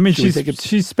 I mean,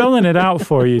 she's spelling it out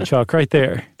for you, Chuck, right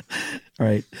there. All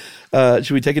right.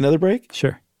 Should we take another break?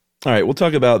 Sure. All right. We'll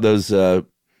talk about those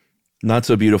not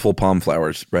so beautiful palm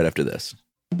flowers right after this.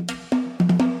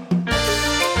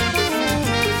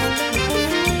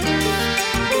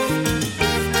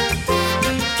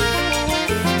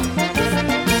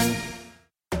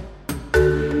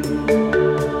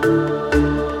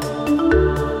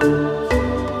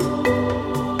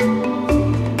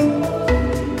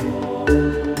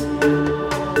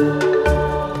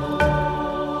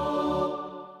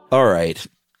 All right.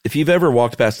 If you've ever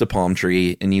walked past a palm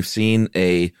tree and you've seen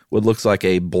what looks like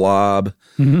a blob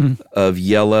of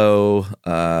yellow,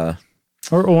 or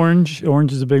orange.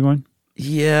 Orange is a big one.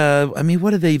 Yeah, I mean,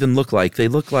 what do they even look like? They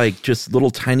look like just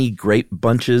little tiny grape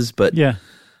bunches, but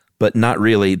not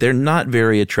really. They're not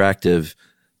very attractive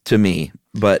to me.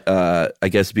 But I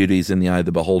guess beauty's in the eye of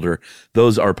the beholder.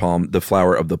 Those are the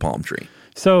flower of the palm tree.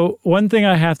 So one thing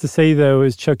I have to say, though,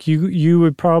 is, Chuck, you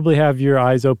would probably have your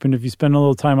eyes open if you spend a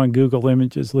little time on Google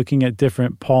Images looking at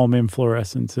different palm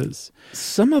inflorescences.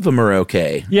 Some of them are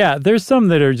okay. Yeah, there's some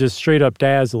that are just straight up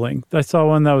dazzling. I saw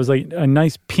one that was like a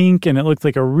nice pink, and it looked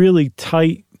like a really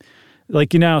tight,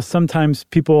 like, sometimes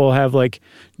people will have like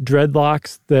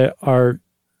dreadlocks that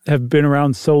have been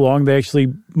around so long they actually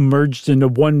merged into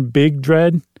one big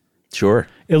dread. Sure.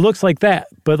 It looks like that,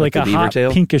 but like a hot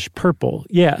tail? pinkish purple.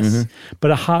 Yes,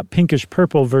 but a hot pinkish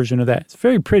purple version of that. It's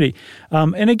very pretty.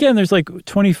 And again, there's like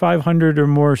 2,500 or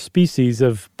more species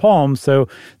of palm, so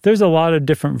there's a lot of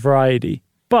different variety.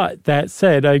 But that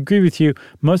said, I agree with you.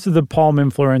 Most of the palm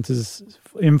inflorescences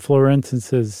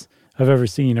I've ever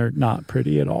seen are not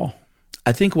pretty at all.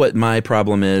 I think what my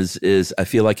problem is I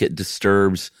feel like it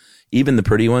disturbs even the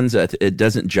pretty ones. It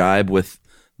doesn't jibe with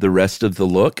the rest of the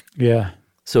look. Yeah.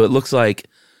 So it looks like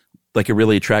a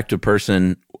really attractive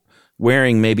person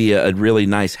wearing maybe a really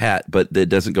nice hat, but that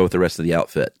doesn't go with the rest of the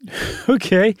outfit.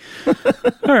 Okay.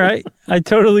 All right. I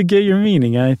totally get your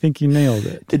meaning. I think you nailed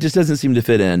it. It just doesn't seem to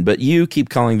fit in. But you keep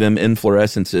calling them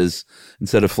inflorescences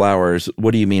instead of flowers.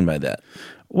 What do you mean by that?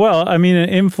 Well, I mean, an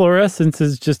inflorescence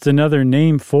is just another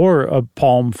name for a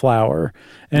palm flower.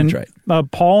 And that's right. A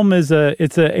palm it's an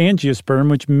angiosperm,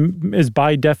 which is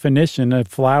by definition a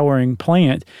flowering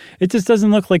plant. It just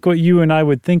doesn't look like what you and I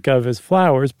would think of as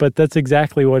flowers, but that's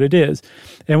exactly what it is.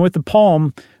 And with the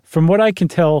palm, from what I can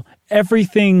tell,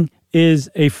 everything is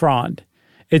a frond.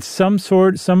 It's some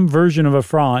version of a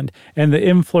frond, and the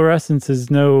inflorescence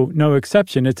is no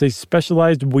exception. It's a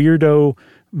specialized weirdo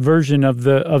version of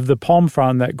the palm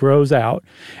frond that grows out.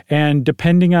 And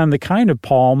depending on the kind of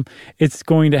palm, it's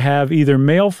going to have either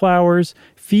male flowers,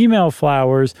 female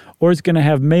flowers, or it's going to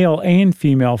have male and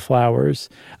female flowers,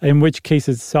 in which case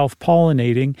it's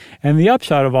self-pollinating. And the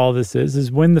upshot of all this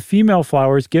is when the female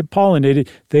flowers get pollinated,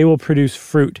 they will produce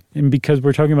fruit. And because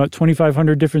we're talking about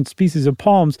 2,500 different species of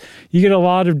palms, you get a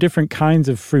lot of different kinds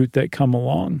of fruit that come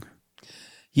along.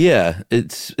 Yeah,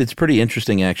 it's pretty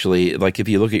interesting, actually. Like if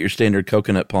you look at your standard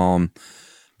coconut palm,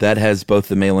 that has both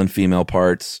the male and female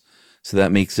parts, so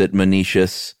that makes it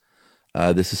monoecious.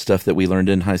 This is stuff that we learned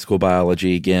in high school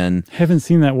biology again. Haven't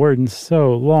seen that word in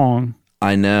so long.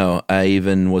 I know. I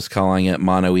even was calling it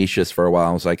monoecious for a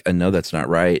while. I was like, I know that's not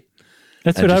right.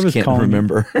 That's what I was can't calling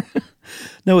remember.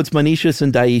 No, it's monoecious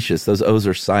and dioecious. Those O's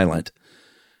are silent.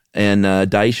 And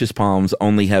dioecious palms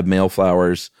only have male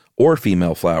flowers or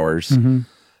female flowers. Mm-hmm.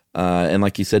 And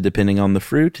like you said, depending on the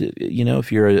fruit, you know,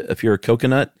 if you're a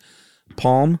coconut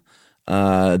palm,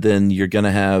 then you're going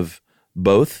to have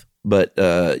both. But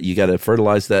you got to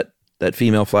fertilize that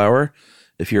female flower.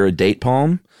 If you're a date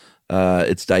palm,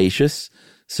 it's dioecious.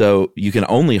 So you can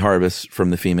only harvest from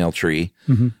the female tree,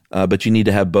 but you need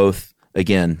to have both,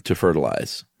 again, to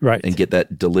fertilize. Right. And get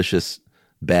that delicious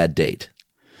bad date.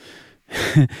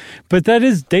 But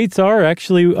dates are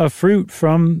actually a fruit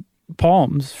from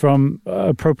palms, from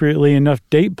appropriately enough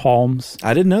date palms.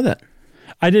 I didn't know that.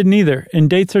 I didn't either. And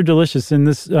dates are delicious. And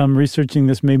this researching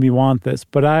this made me want this.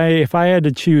 But if I had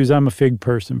to choose, I'm a fig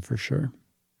person for sure.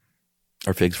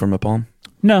 Are figs from a palm?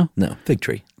 No. No, fig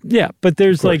tree. Yeah, but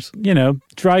there's like, you know,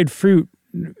 dried fruit,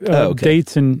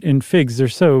 dates and figs. They're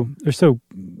so,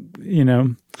 you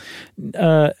know,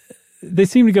 they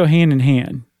seem to go hand in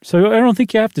hand. So I don't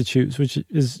think you have to choose, which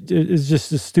is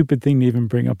just a stupid thing to even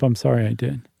bring up. I'm sorry I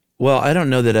did. Well, I don't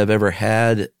know that I've ever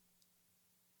had.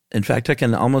 In fact, I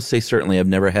can almost say certainly I've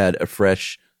never had a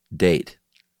fresh date.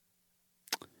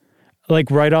 Like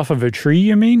right off of a tree,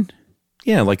 you mean?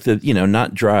 Yeah, like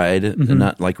not dried,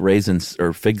 not like raisins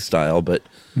or fig style, but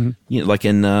you know, like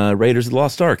in Raiders of the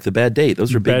Lost Ark, the bad date.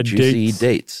 Those are big, juicy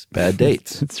dates. Bad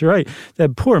dates. That's right.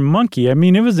 That poor monkey. I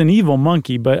mean, it was an evil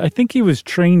monkey, but I think he was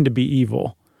trained to be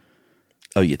evil.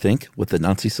 Oh, you think? With the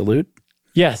Nazi salute?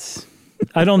 Yes.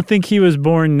 I don't think he was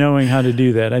born knowing how to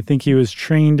do that. I think he was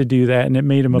trained to do that, and it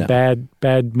made him a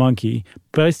bad monkey.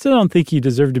 But I still don't think he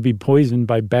deserved to be poisoned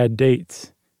by bad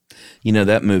dates. You know,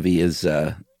 that movie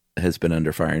has been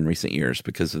under fire in recent years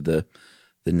because of the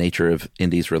nature of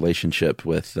Indy's relationship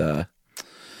with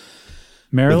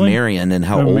Marion and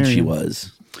how old she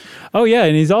was. Oh, yeah,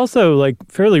 and he's also like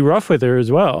fairly rough with her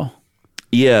as well.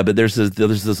 Yeah, but there's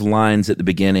those lines at the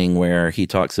beginning where he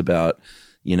talks about,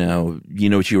 you know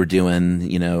what you were doing,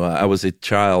 you know, I was a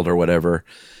child or whatever.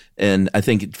 And I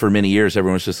think for many years,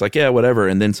 everyone was just like, yeah, whatever.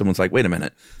 And then someone's like, wait a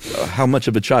minute, how much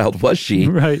of a child was she?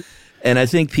 Right. And I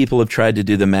think people have tried to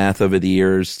do the math over the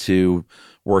years to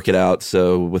work it out.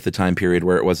 So with the time period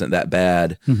where it wasn't that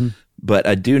bad. But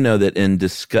I do know that and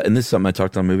this is something I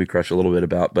talked on Movie Crush a little bit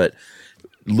about, but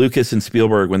Lucas and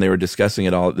Spielberg, when they were discussing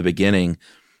it all at the beginning,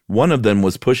 one of them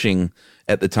was pushing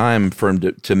at the time for him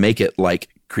to make it like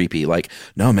creepy. Like,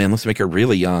 no, man, let's make her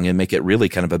really young and make it really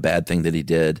kind of a bad thing that he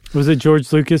did. Was it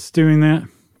George Lucas doing that?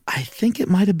 I think it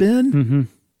might have been.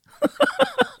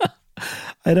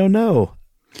 I don't know.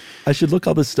 I should look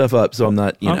all this stuff up so I'm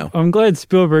not, you know. I'm glad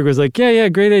Spielberg was like, yeah,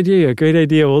 great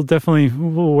idea.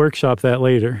 We'll workshop that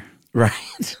later.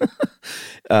 Right.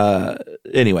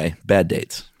 Anyway, bad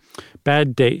dates.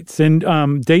 Bad dates.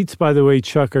 And dates, by the way,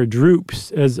 Chuck, are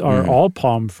drupes, as are all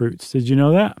palm fruits. Did you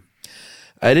know that?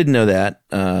 I didn't know that,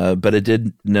 but I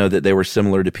did know that they were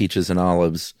similar to peaches and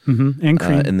olives. And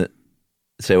cream.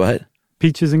 Say what?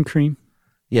 Peaches and cream.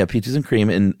 Yeah, peaches and cream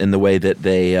in the way that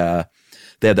they have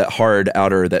that hard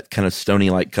outer, that kind of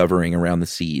stony-like covering around the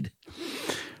seed.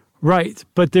 Right,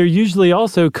 but they're usually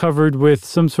also covered with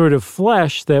some sort of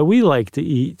flesh that we like to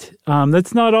eat.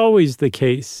 That's not always the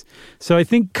case. So I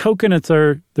think coconuts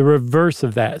are the reverse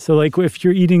of that. So like if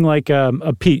you're eating like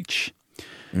a peach,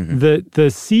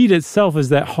 the seed itself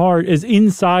is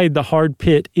inside the hard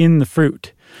pit in the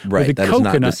fruit. Right, that is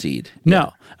not the seed.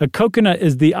 No, a coconut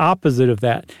is the opposite of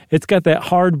that. It's got that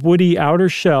hard, woody outer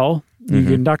shell you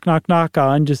can knock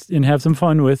on and have some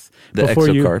fun with. The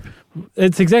exocarp.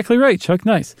 It's exactly right, Chuck.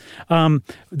 Nice.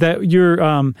 That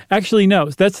you're actually no,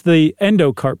 that's the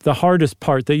endocarp, the hardest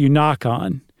part that you knock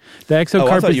on. The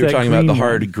exocarp. I thought you were talking about the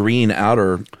hard one. green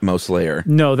outermost layer.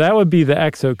 No, that would be the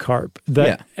exocarp.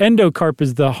 The endocarp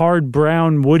is the hard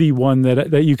brown woody one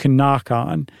that you can knock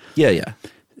on. Yeah.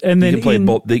 And then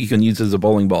that you can use as a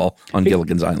bowling ball on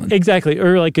Gilligan's Island. Exactly,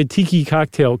 or like a tiki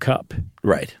cocktail cup.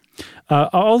 Right.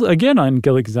 Again on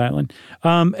Gilligan's Island.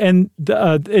 And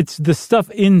it's the stuff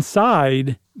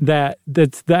inside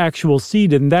that's the actual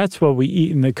seed, and that's what we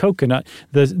eat in the coconut.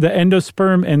 The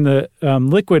endosperm and the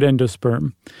liquid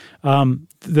endosperm,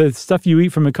 the stuff you eat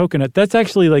from a coconut, that's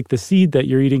actually like the seed that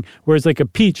you're eating, whereas like a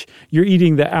peach, you're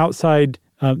eating the outside,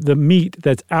 the meat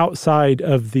that's outside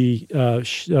of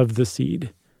the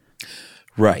seed.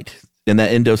 Right. And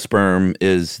that endosperm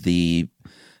is the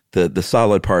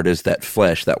solid part, is that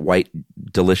flesh, that white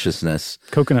deliciousness.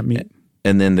 Coconut meat.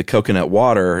 And then the coconut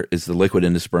water is the liquid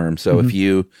endosperm. So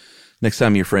if next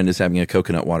time your friend is having a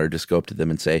coconut water, just go up to them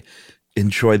and say,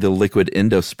 enjoy the liquid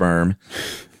endosperm.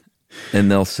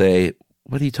 And they'll say,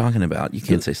 what are you talking about? You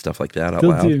can't say stuff like that out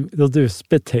loud. They'll do a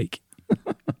spit take.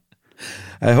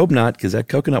 I hope not, because that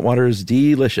coconut water is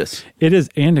delicious. It is,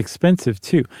 and expensive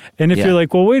too. And if Yeah. you're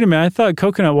like, well, wait a minute, I thought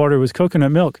coconut water was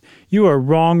coconut milk. You are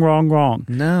wrong.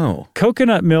 No.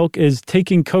 Coconut milk is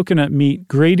taking coconut meat,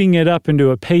 grating it up into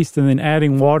a paste, and then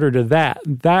adding water to that.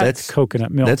 That's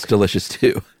coconut milk. That's delicious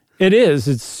too. It is.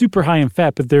 It's super high in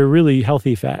fat, but they're really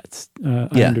healthy fats.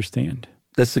 I understand.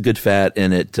 That's the good fat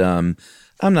in it. I'm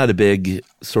not a big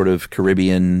sort of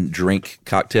Caribbean drink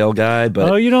cocktail guy,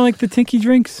 but Oh, you don't like the tinky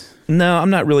drinks? no, I'm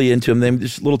not really into them. They're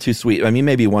just a little too sweet. I mean,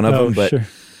 maybe one of them, but sure.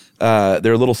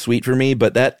 they're a little sweet for me.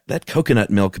 But that coconut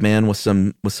milk, man, with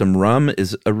some rum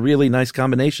is a really nice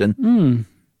combination.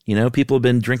 You know, people have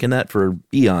been drinking that for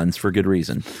eons for good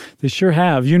reason. They sure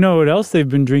have. You know what else they've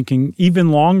been drinking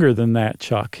even longer than that,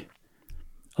 Chuck?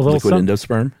 Liquid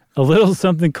endosperm. A little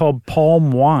something called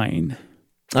palm wine.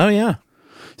 Oh yeah.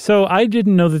 So I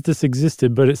didn't know that this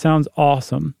existed, but it sounds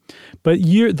awesome. But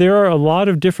there are a lot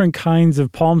of different kinds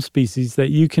of palm species that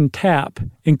you can tap,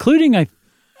 including, I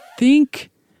think,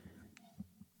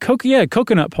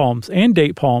 coconut palms and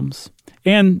date palms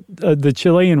and the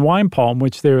Chilean wine palm,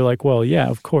 which they're like, well, yeah,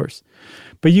 of course.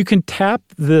 But you can tap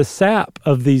the sap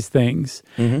of these things,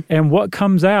 and what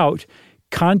comes out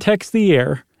contacts the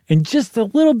air, and just a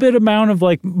little bit amount of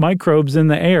like microbes in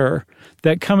the air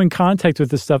that come in contact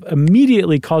with this stuff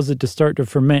immediately cause it to start to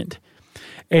ferment.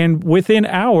 And within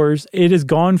hours, it has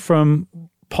gone from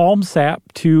palm sap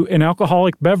to an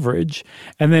alcoholic beverage.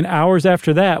 And then hours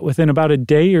after that, within about a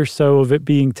day or so of it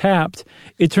being tapped,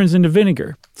 it turns into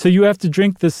vinegar. So you have to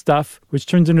drink this stuff, which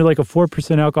turns into like a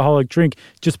 4% alcoholic drink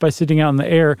just by sitting out in the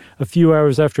air a few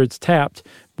hours after it's tapped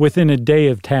within a day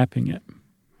of tapping it.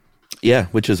 Yeah,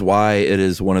 which is why it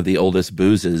is one of the oldest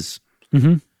boozes,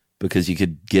 because you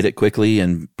could get it quickly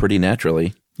and pretty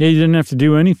naturally. Yeah, you didn't have to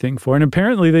do anything for it. And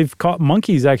apparently they've caught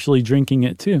monkeys actually drinking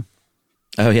it too.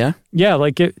 Oh, yeah? Yeah,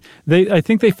 like I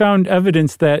think they found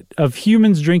evidence that of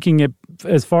humans drinking it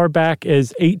as far back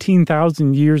as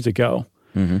 18,000 years ago.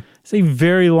 It's a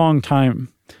very long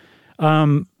time.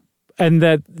 And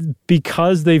that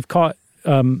because they've caught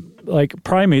like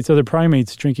other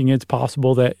primates drinking it, it's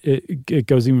possible that it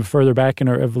goes even further back in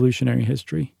our evolutionary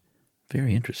history.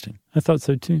 Very interesting. I thought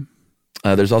so too.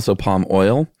 There's also palm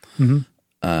oil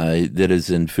that is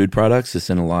in food products. It's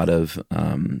in a lot of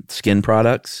skin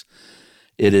products.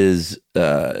 It is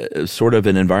sort of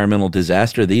an environmental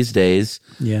disaster these days.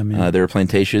 Yeah, man. There are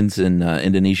plantations in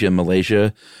Indonesia and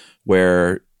Malaysia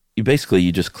where you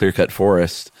just clear cut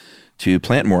forest to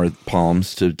plant more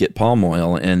palms to get palm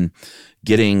oil, and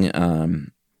getting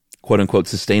quote unquote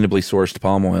sustainably sourced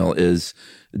palm oil is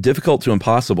difficult to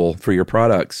impossible for your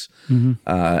products.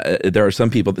 There are some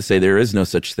people that say there is no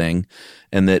such thing,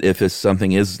 and that if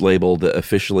something is labeled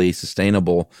officially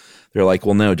sustainable, they're like,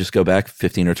 well, no, just go back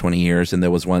 15 or 20 years, and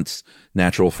there was once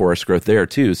natural forest growth there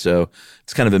too. So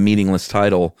it's kind of a meaningless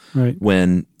title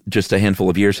when just a handful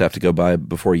of years have to go by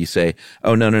before you say,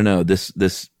 oh, no,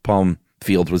 this palm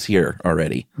field was here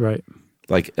already. Right.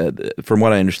 Like, from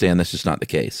what I understand, that's just not the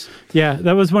case. Yeah,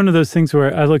 that was one of those things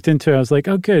where I looked into it. I was like,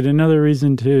 oh, good, another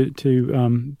reason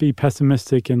to be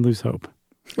pessimistic and lose hope.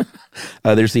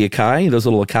 There's the acai, those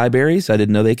little acai berries. I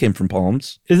didn't know they came from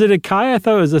palms. Is it acai? I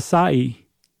thought it was acai.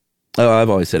 Oh, I've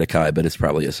always said acai, but it's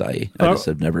probably acai. I just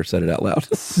have never said it out loud.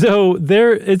 So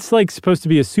it's like supposed to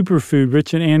be a superfood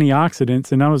rich in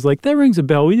antioxidants, and I was like, that rings a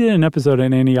bell. We did an episode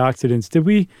on antioxidants.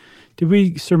 Did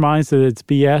we surmise that it's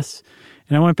BS?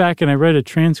 And I went back and I read a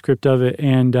transcript of it,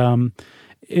 and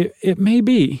it may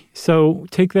be. So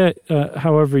take that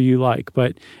however you like,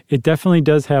 but it definitely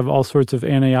does have all sorts of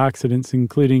antioxidants,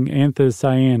 including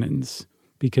anthocyanins,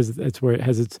 because that's where it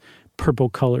has its purple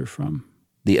color from.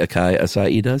 The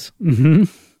acai does?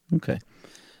 Okay.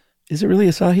 Is it really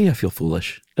acai? I feel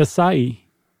foolish. Acai.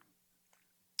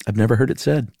 I've never heard it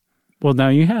said. Well, now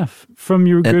you have, from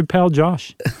your good pal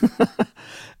Josh.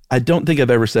 I don't think I've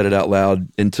ever said it out loud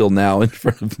until now in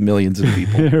front of millions of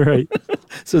people. Right.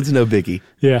 So it's no biggie.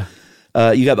 Yeah.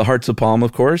 You got the hearts of palm,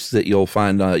 of course, that you'll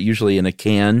find usually in a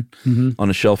can on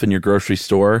a shelf in your grocery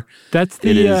store. That's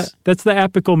the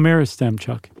apical meristem,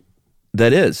 Chuck.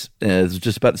 That is. I was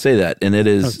just about to say that. And it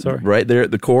is right there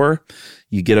at the core.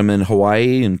 You get them in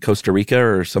Hawaii and Costa Rica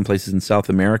or some places in South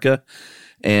America.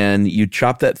 And you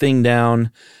chop that thing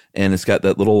down, and it's got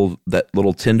that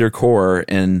little tender core.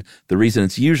 And the reason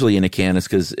it's usually in a can is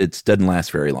because it doesn't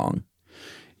last very long.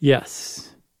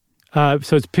 Yes. So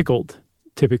it's pickled,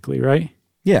 typically, right?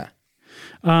 Yeah.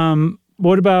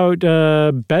 What about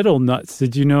betel nuts?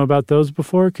 Did you know about those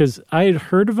before? Because I had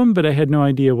heard of them, but I had no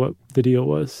idea what the deal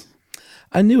was.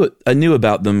 I knew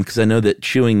about them because I know that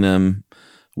chewing them,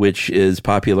 which is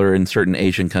popular in certain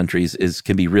Asian countries,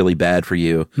 can be really bad for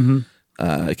you.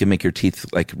 It can make your teeth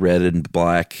like red and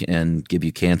black and give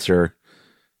you cancer.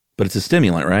 But it's a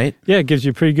stimulant, right? Yeah, it gives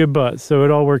you a pretty good buzz. So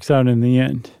it all works out in the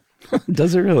end.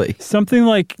 Does it really? Something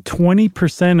like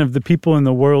 20% of the people in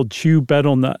the world chew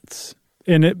betel nuts.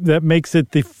 And that makes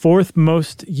it the fourth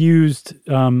most used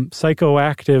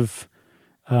psychoactive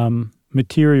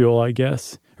material, I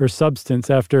guess, or substance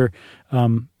after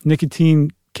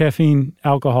nicotine, caffeine,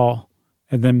 alcohol,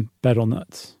 and then betel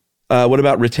nuts. What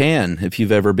about rattan? If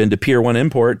you've ever been to Pier 1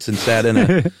 Imports and sat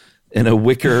in a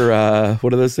wicker,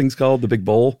 what are those things called? The big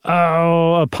bowl?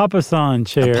 Oh, a papasan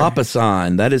chair. A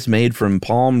papasan. That is made from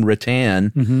palm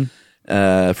rattan,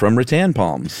 from rattan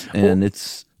palms. And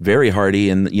it's very hardy.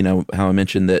 And, you know, how I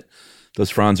mentioned that those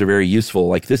fronds are very useful.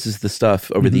 Like, this is the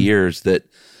stuff over the years that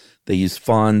they use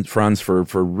fronds for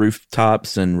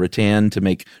rooftops and rattan to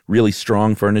make really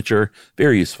strong furniture.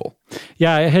 Very useful.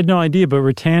 Yeah, I had no idea, but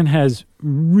rattan has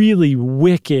really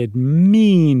wicked,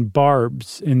 mean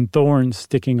barbs and thorns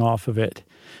sticking off of it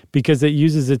because it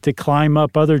uses it to climb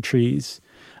up other trees.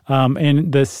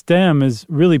 And the stem is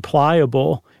really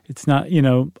pliable. It's not,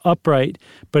 upright,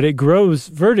 but it grows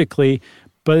vertically,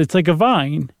 but it's like a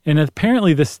vine. And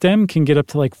apparently the stem can get up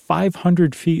to like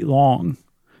 500 feet long.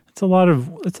 It's a lot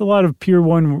of Pier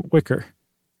 1 wicker.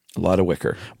 A lot of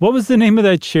wicker. What was the name of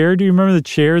that chair? Do you remember the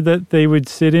chair that they would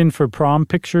sit in for prom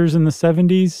pictures in the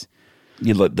 70s?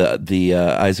 You look the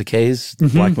Isaac Hayes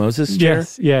Black Moses chair?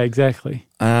 Yes, yeah, exactly.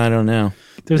 I don't know.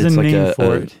 There's it's a like name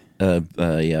for it.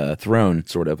 A throne,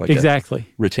 sort of like exactly.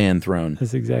 A rattan throne.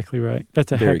 That's exactly right.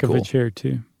 That's a Very heck of cool. a chair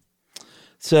too.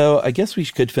 So I guess we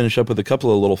could finish up with a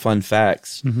couple of little fun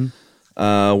facts.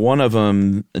 One of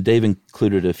them, Dave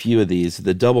included a few of these.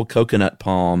 The double coconut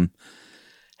palm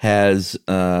has,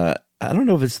 I don't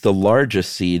know if it's the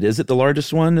largest seed. Is it the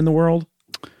largest one in the world?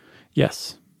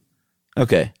 Yes.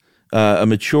 Okay. A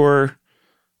mature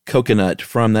coconut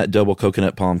from that double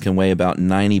coconut palm can weigh about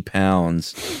 90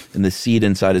 pounds, and the seed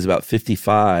inside is about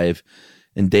 55.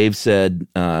 And Dave said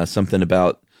something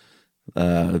about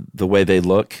the way they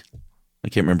look. I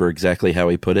can't remember exactly how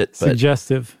he put it. But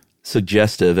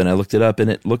suggestive, and I looked it up, and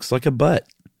it looks like a butt.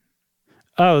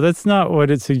 Oh, that's not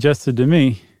what it suggested to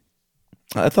me.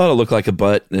 I thought it looked like a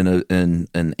butt and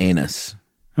an anus.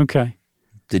 Okay.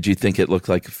 Did you think it looked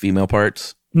like female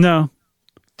parts? No.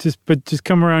 Just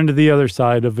come around to the other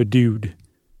side of a dude.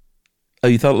 Oh,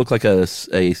 you thought it looked like a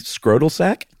scrotal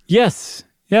sac? Yes.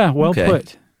 Yeah, well Okay.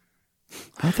 put.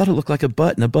 I thought it looked like a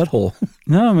butt and a butthole.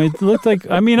 No, it looked like,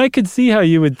 I could see how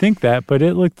you would think that, but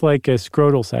it looked like a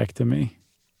scrotal sac to me.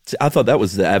 See, I thought that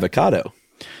was the avocado.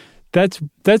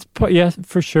 Yeah,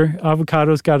 for sure.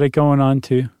 Avocado's got it going on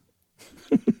too.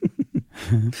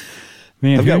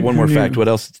 Man, I've got one more knew? fact. What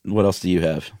else do you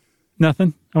have?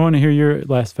 Nothing. I want to hear your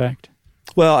last fact.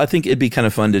 Well, I think it'd be kind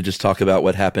of fun to just talk about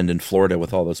what happened in Florida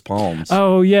with all those palms.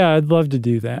 Oh, yeah, I'd love to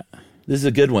do that. This is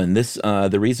a good one.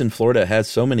 The reason Florida has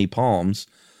so many palms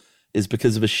is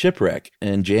because of a shipwreck.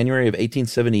 In January of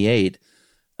 1878,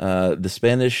 the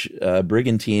Spanish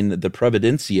brigantine, the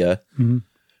Providencia,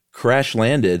 crash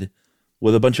landed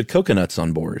with a bunch of coconuts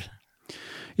on board.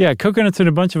 Yeah, coconuts and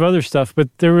a bunch of other stuff, but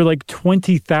there were like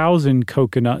 20,000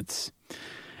 coconuts.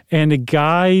 And a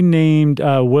guy named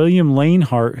William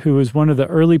Lanehart, who was one of the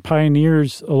early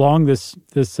pioneers along this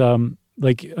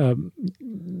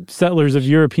settlers of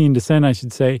European descent, I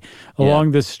should say,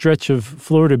 along this stretch of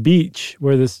Florida beach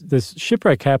where this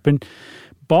shipwreck happened,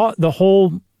 bought the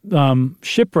whole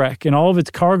shipwreck and all of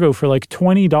its cargo for like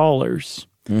 $20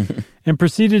 and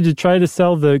proceeded to try to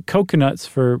sell the coconuts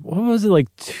for, what was it,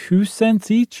 like 2 cents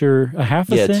each or a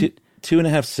half a cent? Yeah,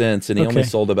 2.5 cents, and he only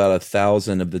sold about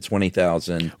 1,000 of the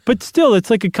 20,000. But still,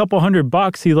 it's like a couple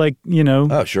 $100. He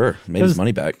Oh, sure. Made his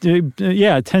money back.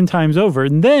 10 times over.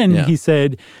 And then he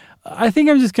said, I think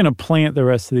I'm just going to plant the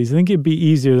rest of these. I think it'd be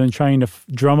easier than trying to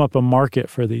drum up a market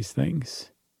for these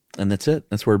things. And that's it.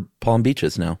 That's where Palm Beach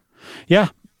is now. Yeah.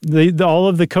 All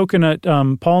of the coconut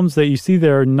palms that you see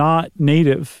there are not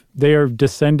native. They are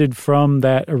descended from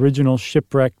that original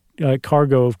shipwreck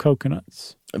cargo of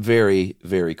coconuts. Very,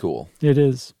 very cool. It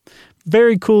is.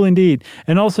 Very cool indeed.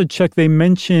 And also, Chuck, they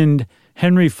mentioned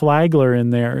Henry Flagler in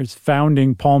there as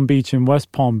founding Palm Beach and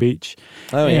West Palm Beach.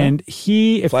 Oh, yeah. And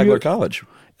Flagler College.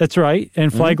 That's right.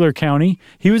 And Flagler County.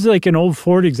 He was like an old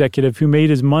Ford executive who made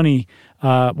his money,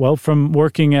 from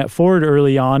working at Ford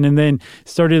early on, and then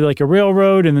started like a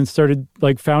railroad, and then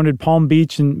founded Palm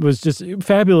Beach and was just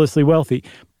fabulously wealthy.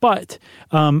 But,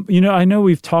 I know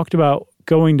we've talked about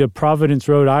going to Providence,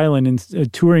 Rhode Island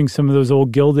and touring some of those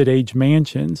old Gilded Age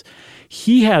mansions.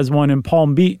 He has one in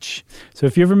Palm Beach. So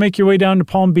if you ever make your way down to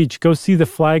Palm Beach, go see the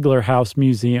Flagler House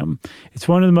Museum. It's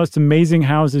one of the most amazing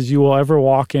houses you will ever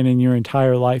walk in your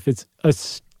entire life. It's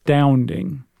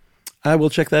astounding. I will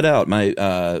check that out. My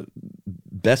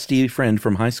bestie friend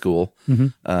from high school,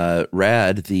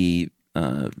 Rad, the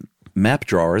map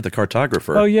drawer, the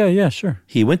cartographer. Oh, yeah, sure.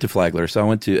 He went to Flagler. So I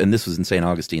went to, and this was in St.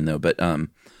 Augustine though, but I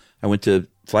went to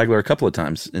Flagler a couple of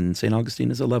times, and St.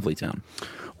 Augustine is a lovely town.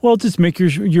 Well, just make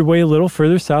your way a little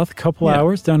further south, a couple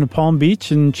hours down to Palm Beach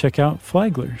and check out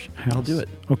Flagler's house. I'll do it.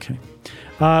 Okay.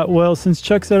 Well, since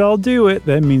Chuck said I'll do it,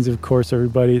 that means, of course,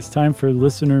 everybody, it's time for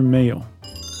listener mail.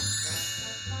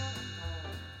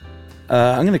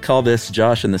 I'm going to call this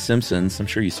Josh and the Simpsons. I'm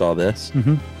sure you saw this.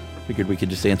 Figured we could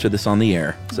just answer this on the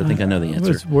air, because I think I know the answer. I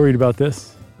was worried about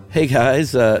this. Hey,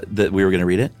 guys, that we were going to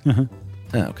read it?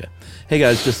 Oh, okay. Hey,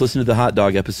 guys, just listened to the hot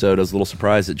dog episode. I was a little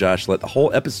surprised that Josh let the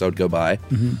whole episode go by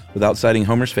without citing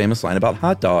Homer's famous line about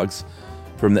hot dogs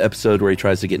from the episode where he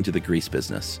tries to get into the grease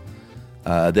business.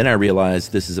 Then I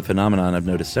realized this is a phenomenon I've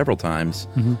noticed several times.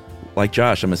 Like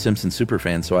Josh, I'm a Simpsons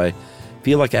superfan, so I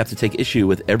feel like I have to take issue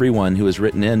with everyone who has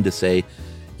written in to say,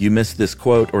 you missed this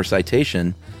quote or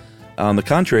citation. On the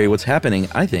contrary, what's happening,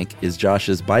 I think, is Josh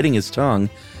is biting his tongue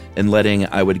and letting,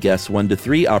 I would guess, 1 to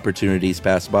 3 opportunities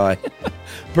pass by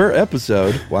per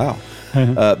episode. Wow.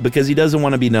 Because he doesn't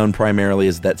want to be known primarily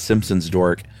as that Simpsons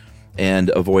dork and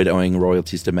avoid owing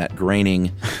royalties to Matt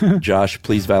Groening. Josh,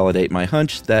 please validate my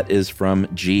hunch. That is from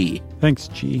G. Thanks,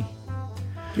 G.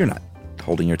 You're not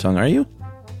holding your tongue, are you?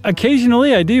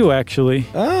 Occasionally, I do, actually.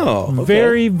 Oh, okay.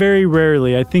 Very, very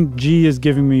rarely. I think G is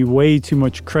giving me way too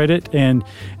much credit, and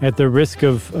at the risk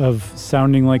of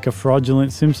sounding like a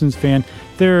fraudulent Simpsons fan,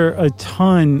 there are a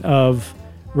ton of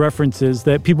references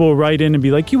that people will write in and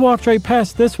be like, you walked right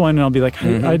past this one, and I'll be like,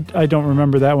 I don't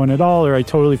remember that one at all, or I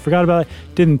totally forgot about it,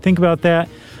 didn't think about that.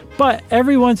 But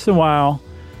every once in a while,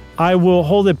 I will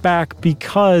hold it back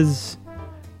because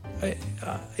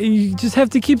you just have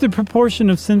to keep the proportion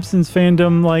of Simpsons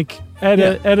fandom like at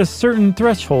a certain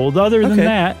threshold. Other than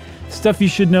that, stuff you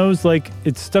should know is like,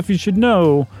 it's stuff you should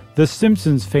know. The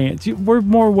Simpsons fans, we're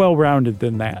more well-rounded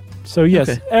than that. So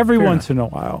yes, every once in a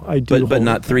while I do, but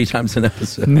not 3 times an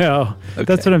episode. No,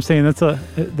 that's what I'm saying.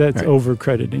 That's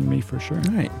over-crediting me for sure.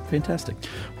 All right, fantastic.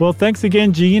 Well, thanks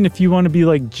again, G. And if you want to be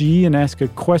like G and ask a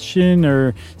question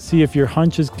or see if your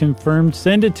hunch is confirmed,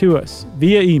 send it to us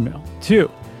via email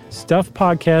to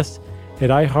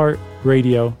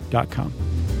stuffpodcast@iheartradio.com.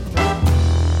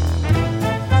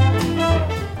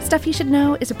 Stuff You Should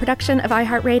Know is a production of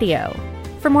iHeartRadio.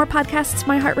 For more podcasts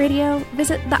from iHeartRadio,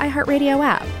 visit the iHeartRadio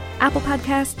app, Apple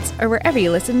Podcasts, or wherever you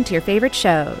listen to your favorite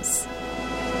shows.